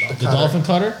cutter. dolphin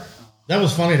cutter. That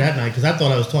was funny that night because I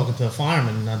thought I was talking to a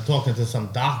fireman and I'm talking to some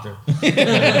doctor.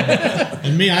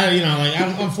 And me,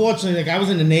 unfortunately, I was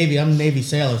in the Navy. I'm a Navy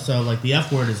sailor, so like the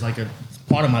F word is like it's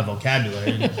part of my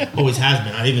vocabulary. And it always has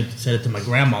been. I even said it to my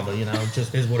grandmother. It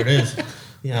just is what it is.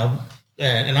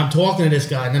 And I'm talking to this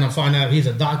guy, and then I find out he's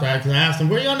a doctor. I asked him,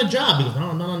 "Where are you on the job?" He goes, "No,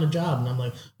 I'm not on the job." And I'm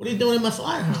like, "What are you doing in my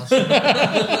firehouse?"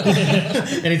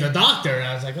 And he's a doctor. And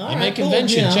I was like, "All In right, my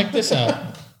convention. cool, Check this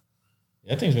out.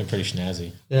 That thing's been pretty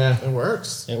snazzy. Yeah, It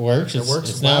works. It works.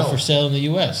 It's now well. for sale in the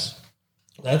U.S.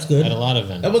 that's good. at a lot of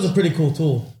events. That was a pretty cool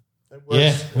tool. It Yeah,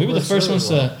 works. we It were the works first really ones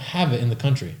well. to have it in the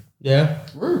country. Yeah.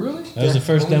 Really? That was the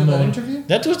first When we did demo. that interview?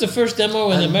 That was the first demo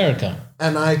in America.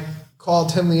 And I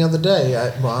called him the other day.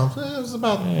 It was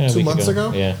about Yeah, a 2 week months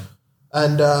ago. Yeah.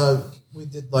 And we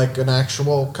did like an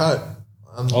actual cut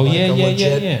on Oh, like yeah, a yeah,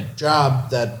 legit yeah. job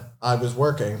that I was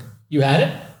working. You had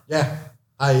it? Yeah.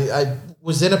 I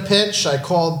was in a pinch. I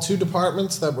called 2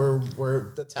 departments that were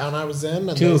the town I was in,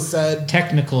 and Two they said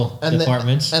technical and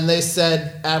departments. and they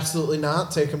said absolutely not.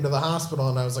 Take him to the hospital,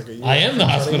 and I was like, "Are you I am the kidding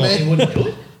hospital. me?" They Wouldn't do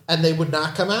it? And they would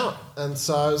not come out, and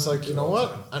so I was like, you know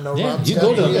what? I know Yeah, Rob's you got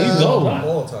go to the, you go.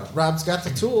 All the time. Rob's got the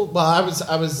tool. Well, I was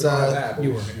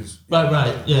You were.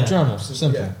 Right, yeah. Journals,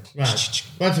 simple. Yeah. Right.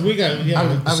 But we got,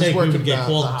 I was you working would get the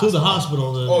called to the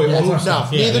hospital. To Oh, yeah, move well,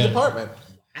 stuff. no, Yeah, neither yeah. department.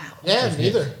 Yeah,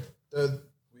 neither.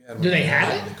 Do they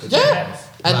have it? Yeah.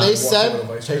 And they Walk over said, the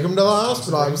vice take him to the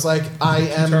hospital. I was like, I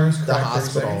am the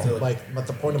hospital. Like, but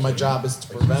the point of my job is to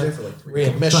prevent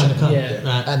readmission. Trying to cut. Yeah.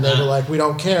 Right, And they right. were like, we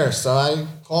don't care. So I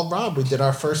called Rob. We did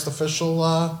our first official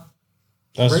That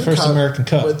was the ring first cut American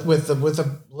cut. with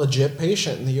a legit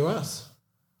patient in the U.S.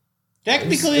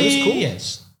 Technically, it was cool.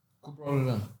 yes. Who brought it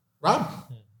in? Rob.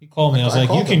 He called me. I was like, you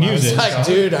called can him. I use was it. like,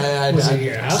 dude, I Was it at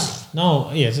your house?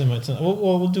 No, yeah, it's in my.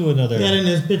 We'll do another. Get in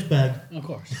his bitch bag. Of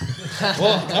course.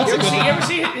 Well, You ever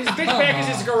see his bitch bag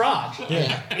is his garage?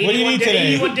 yeah. What do you need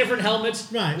today? 81 different helmets.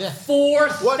 Right. Yeah.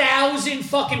 4,000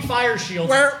 fucking fire shields.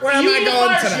 Where am You I need a going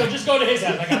fire today? shield, just go to his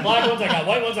house. I got black ones, I got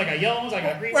white ones, I got yellow ones, I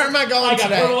got green Where ones. am I going got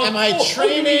today? purple ones. Am I you need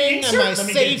training? inserts? Am I Let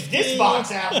me safety? get this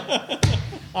box out.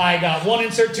 I got 1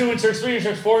 insert, 2 inserts, 3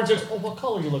 inserts, 4 inserts. Oh, what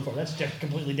color you look for? That's just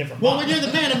completely different. Well, box. when you're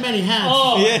the man of many hats,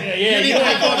 Oh, yeah. you You need to ain't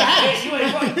have all the fucking- hats. you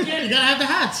ain't fucking you kidding. gotta have the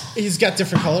hats. He's got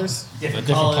different colors. Different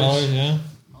Different colors, yeah.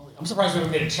 I'm surprised we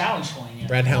haven't made a challenge coin yet.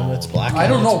 Red helmets, black I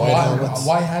don't know helmets, white why. helmets.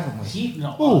 Why haven't we? He,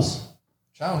 no, Ooh. us.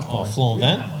 Challenge Oh, point. flown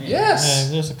vent. Yes.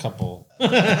 Yeah, there's a couple.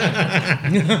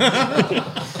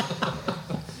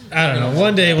 I don't know.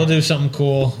 One day we'll do something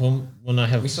cool when I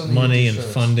have still need money to and do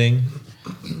shirts. funding.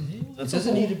 It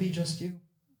doesn't need to be just you.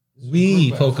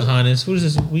 We Pocahontas. What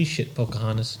is this? We shit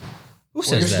Pocahontas. Who Well,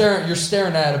 says that? you're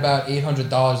staring at about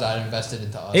 $800 I invested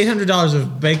into us. $800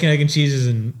 of bacon, egg, and cheeses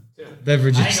and I ain't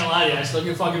beverages. gonna lie to you, I still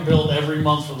get fucking billed every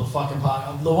month for the fucking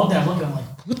podcast. The one day I'm looking, I'm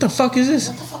like, What the fuck is this?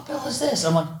 what the fuck bill is this?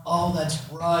 I'm like, oh, that's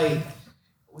right.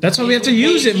 That's why we have to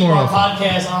use it more Our often.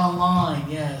 podcast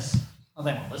online, yes. I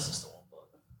think I'll listen to one,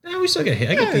 but Yeah, we still get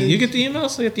hit. You get the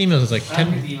emails? I get the emails. It's like I 10,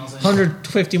 don't get the emails.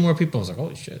 150 more people. I was like,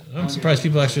 holy shit. I'm surprised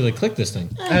people actually like click this thing.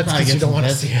 That's because you don't want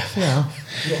to see it. Yeah.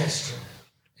 Yeah, that's true.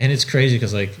 And it's crazy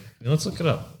because like, let's look it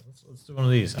up. Let's do one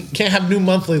of these. Can't have new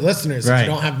monthly listeners if Right. you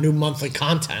don't have new monthly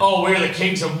content. Oh, we're the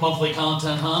kings of monthly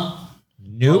content, huh?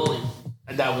 Nope. Holy-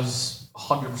 and that was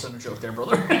 100% a joke there,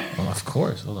 brother. Oh, of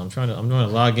course. Hold on. I'm trying to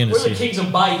log in to We're the see. kings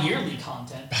of bi-yearly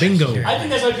content. Bingo. I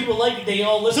think that's why people like it. They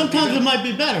all listen. Sometimes because- it might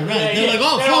be better, right? Yeah, They're yeah. like,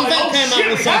 oh, They're Phone like, Vet oh, came shit,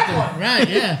 out with we got something. one. Right,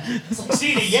 yeah. It's like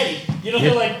seeing a Yeti. You know,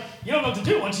 you're like, you don't know what to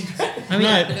do once you get it. I mean,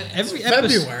 every episode,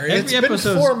 February. every It's been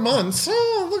episode, 4 months.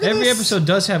 Oh, look at every this. episode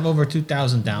does have over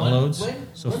 2,000 downloads.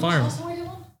 So when far, was the last time we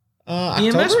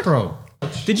did one? EMS October? Pro.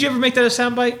 Did you ever make that a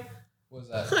soundbite? What was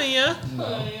that? Oh, yeah.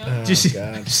 Oh, Did you see?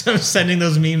 God. I was sending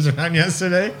those memes around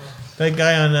yesterday. That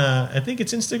guy on, I think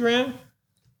it's Instagram.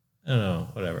 I don't know.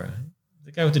 Whatever.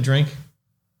 The guy with the drink.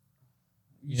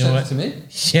 You know sent what? it to me?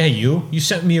 Yeah, you. You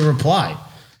sent me a reply.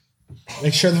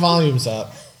 Make sure the volume's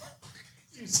up.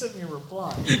 You sent me a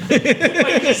reply. He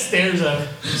just stares at it.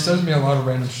 He sends me a lot of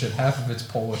random shit. Half of it's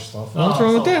Polish stuff. What's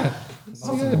wrong with that? It's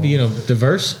gotta be,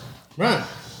 diverse. Right.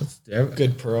 I'm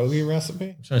Good pierogi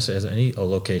recipe. trying to say, is there any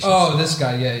location? Oh, this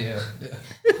guy. Yeah.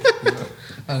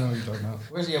 I know what you're talking about.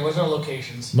 Where's our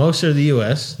locations? Most are the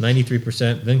U.S.,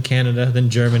 93%, then Canada, then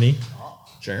Germany,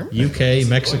 German. UK,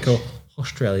 Mexico,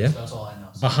 Australia, That's all I know.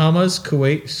 Bahamas,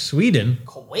 Kuwait, Sweden,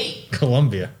 Kuwait.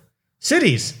 Colombia.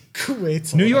 Cities.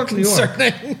 Kuwait's New York, New York.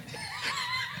 concerning.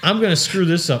 I'm going to screw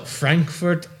this up.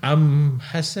 Frankfurt am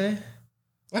Hesse.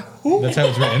 That's how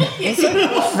it's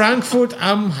written. Frankfurt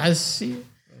am Hesse.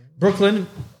 Brooklyn,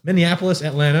 Minneapolis,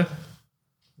 Atlanta,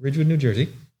 Ridgewood, New Jersey,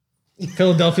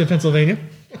 Philadelphia, Pennsylvania,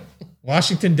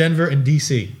 Washington, Denver, and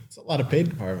D.C. It's a lot of paid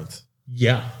departments.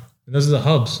 Yeah. And those are the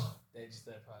hubs.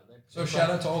 So shout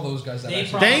out to all those guys that They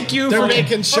actually. Thank you They're for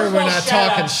making sure we're not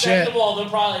talking shit. Second of all, they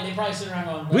probably sit around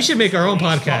going, We should make our own "These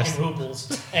podcast." fucking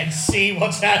Hooples and see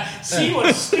what's that. See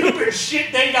what stupid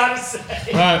shit they gotta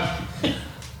say.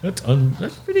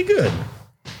 That's pretty good.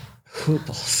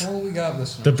 Hooples. What we got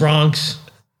this The one? Bronx,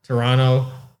 Toronto,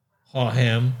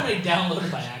 Hawham. They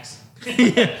downloaded by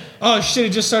accident. Oh shit! It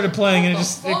just started playing and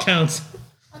it counts.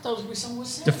 I thought it was gonna be someone with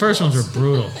Santa The first ones were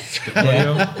brutal.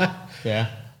 Yeah.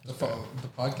 The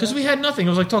podcast. Because we had nothing. It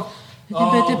was like talk.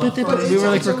 We were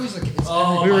like,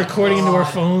 we were recording into our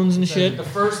phones and shit. The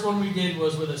first one we did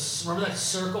was with remember that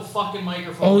circle fucking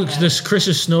microphone? Oh, this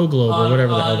Chris's Snow Globe or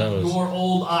whatever the hell that was. Your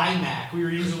old iMac. We were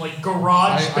using like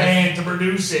GarageBand to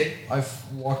produce it. I've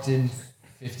walked in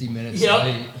 50 minutes Yep.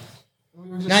 late.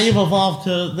 Now you've evolved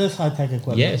to this high-tech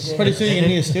equipment. Yes. Pretty soon you're going to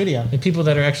need a studio. And people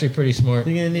that are actually pretty smart.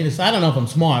 You're going to need I don't know if I'm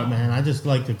smart, man. I just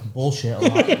like to bullshit a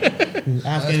lot.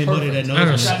 Ask anybody that knows. I don't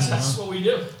know. me, That's what we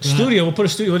do. Studio, we'll put a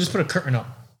studio, we'll just put a curtain up.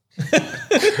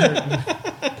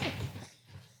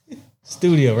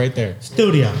 Studio right there.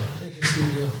 Studio.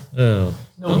 Oh.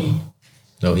 No heat.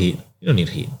 No heat. You don't need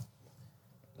heat.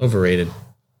 Overrated.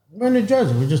 We're in New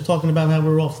Jersey. We're just talking about how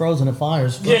we're all frozen at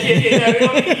fires. Yeah. We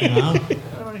don't need heat. You know?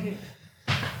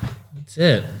 That's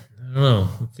it. I don't know.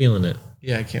 I'm feeling it.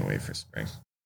 Yeah, I can't wait for spring.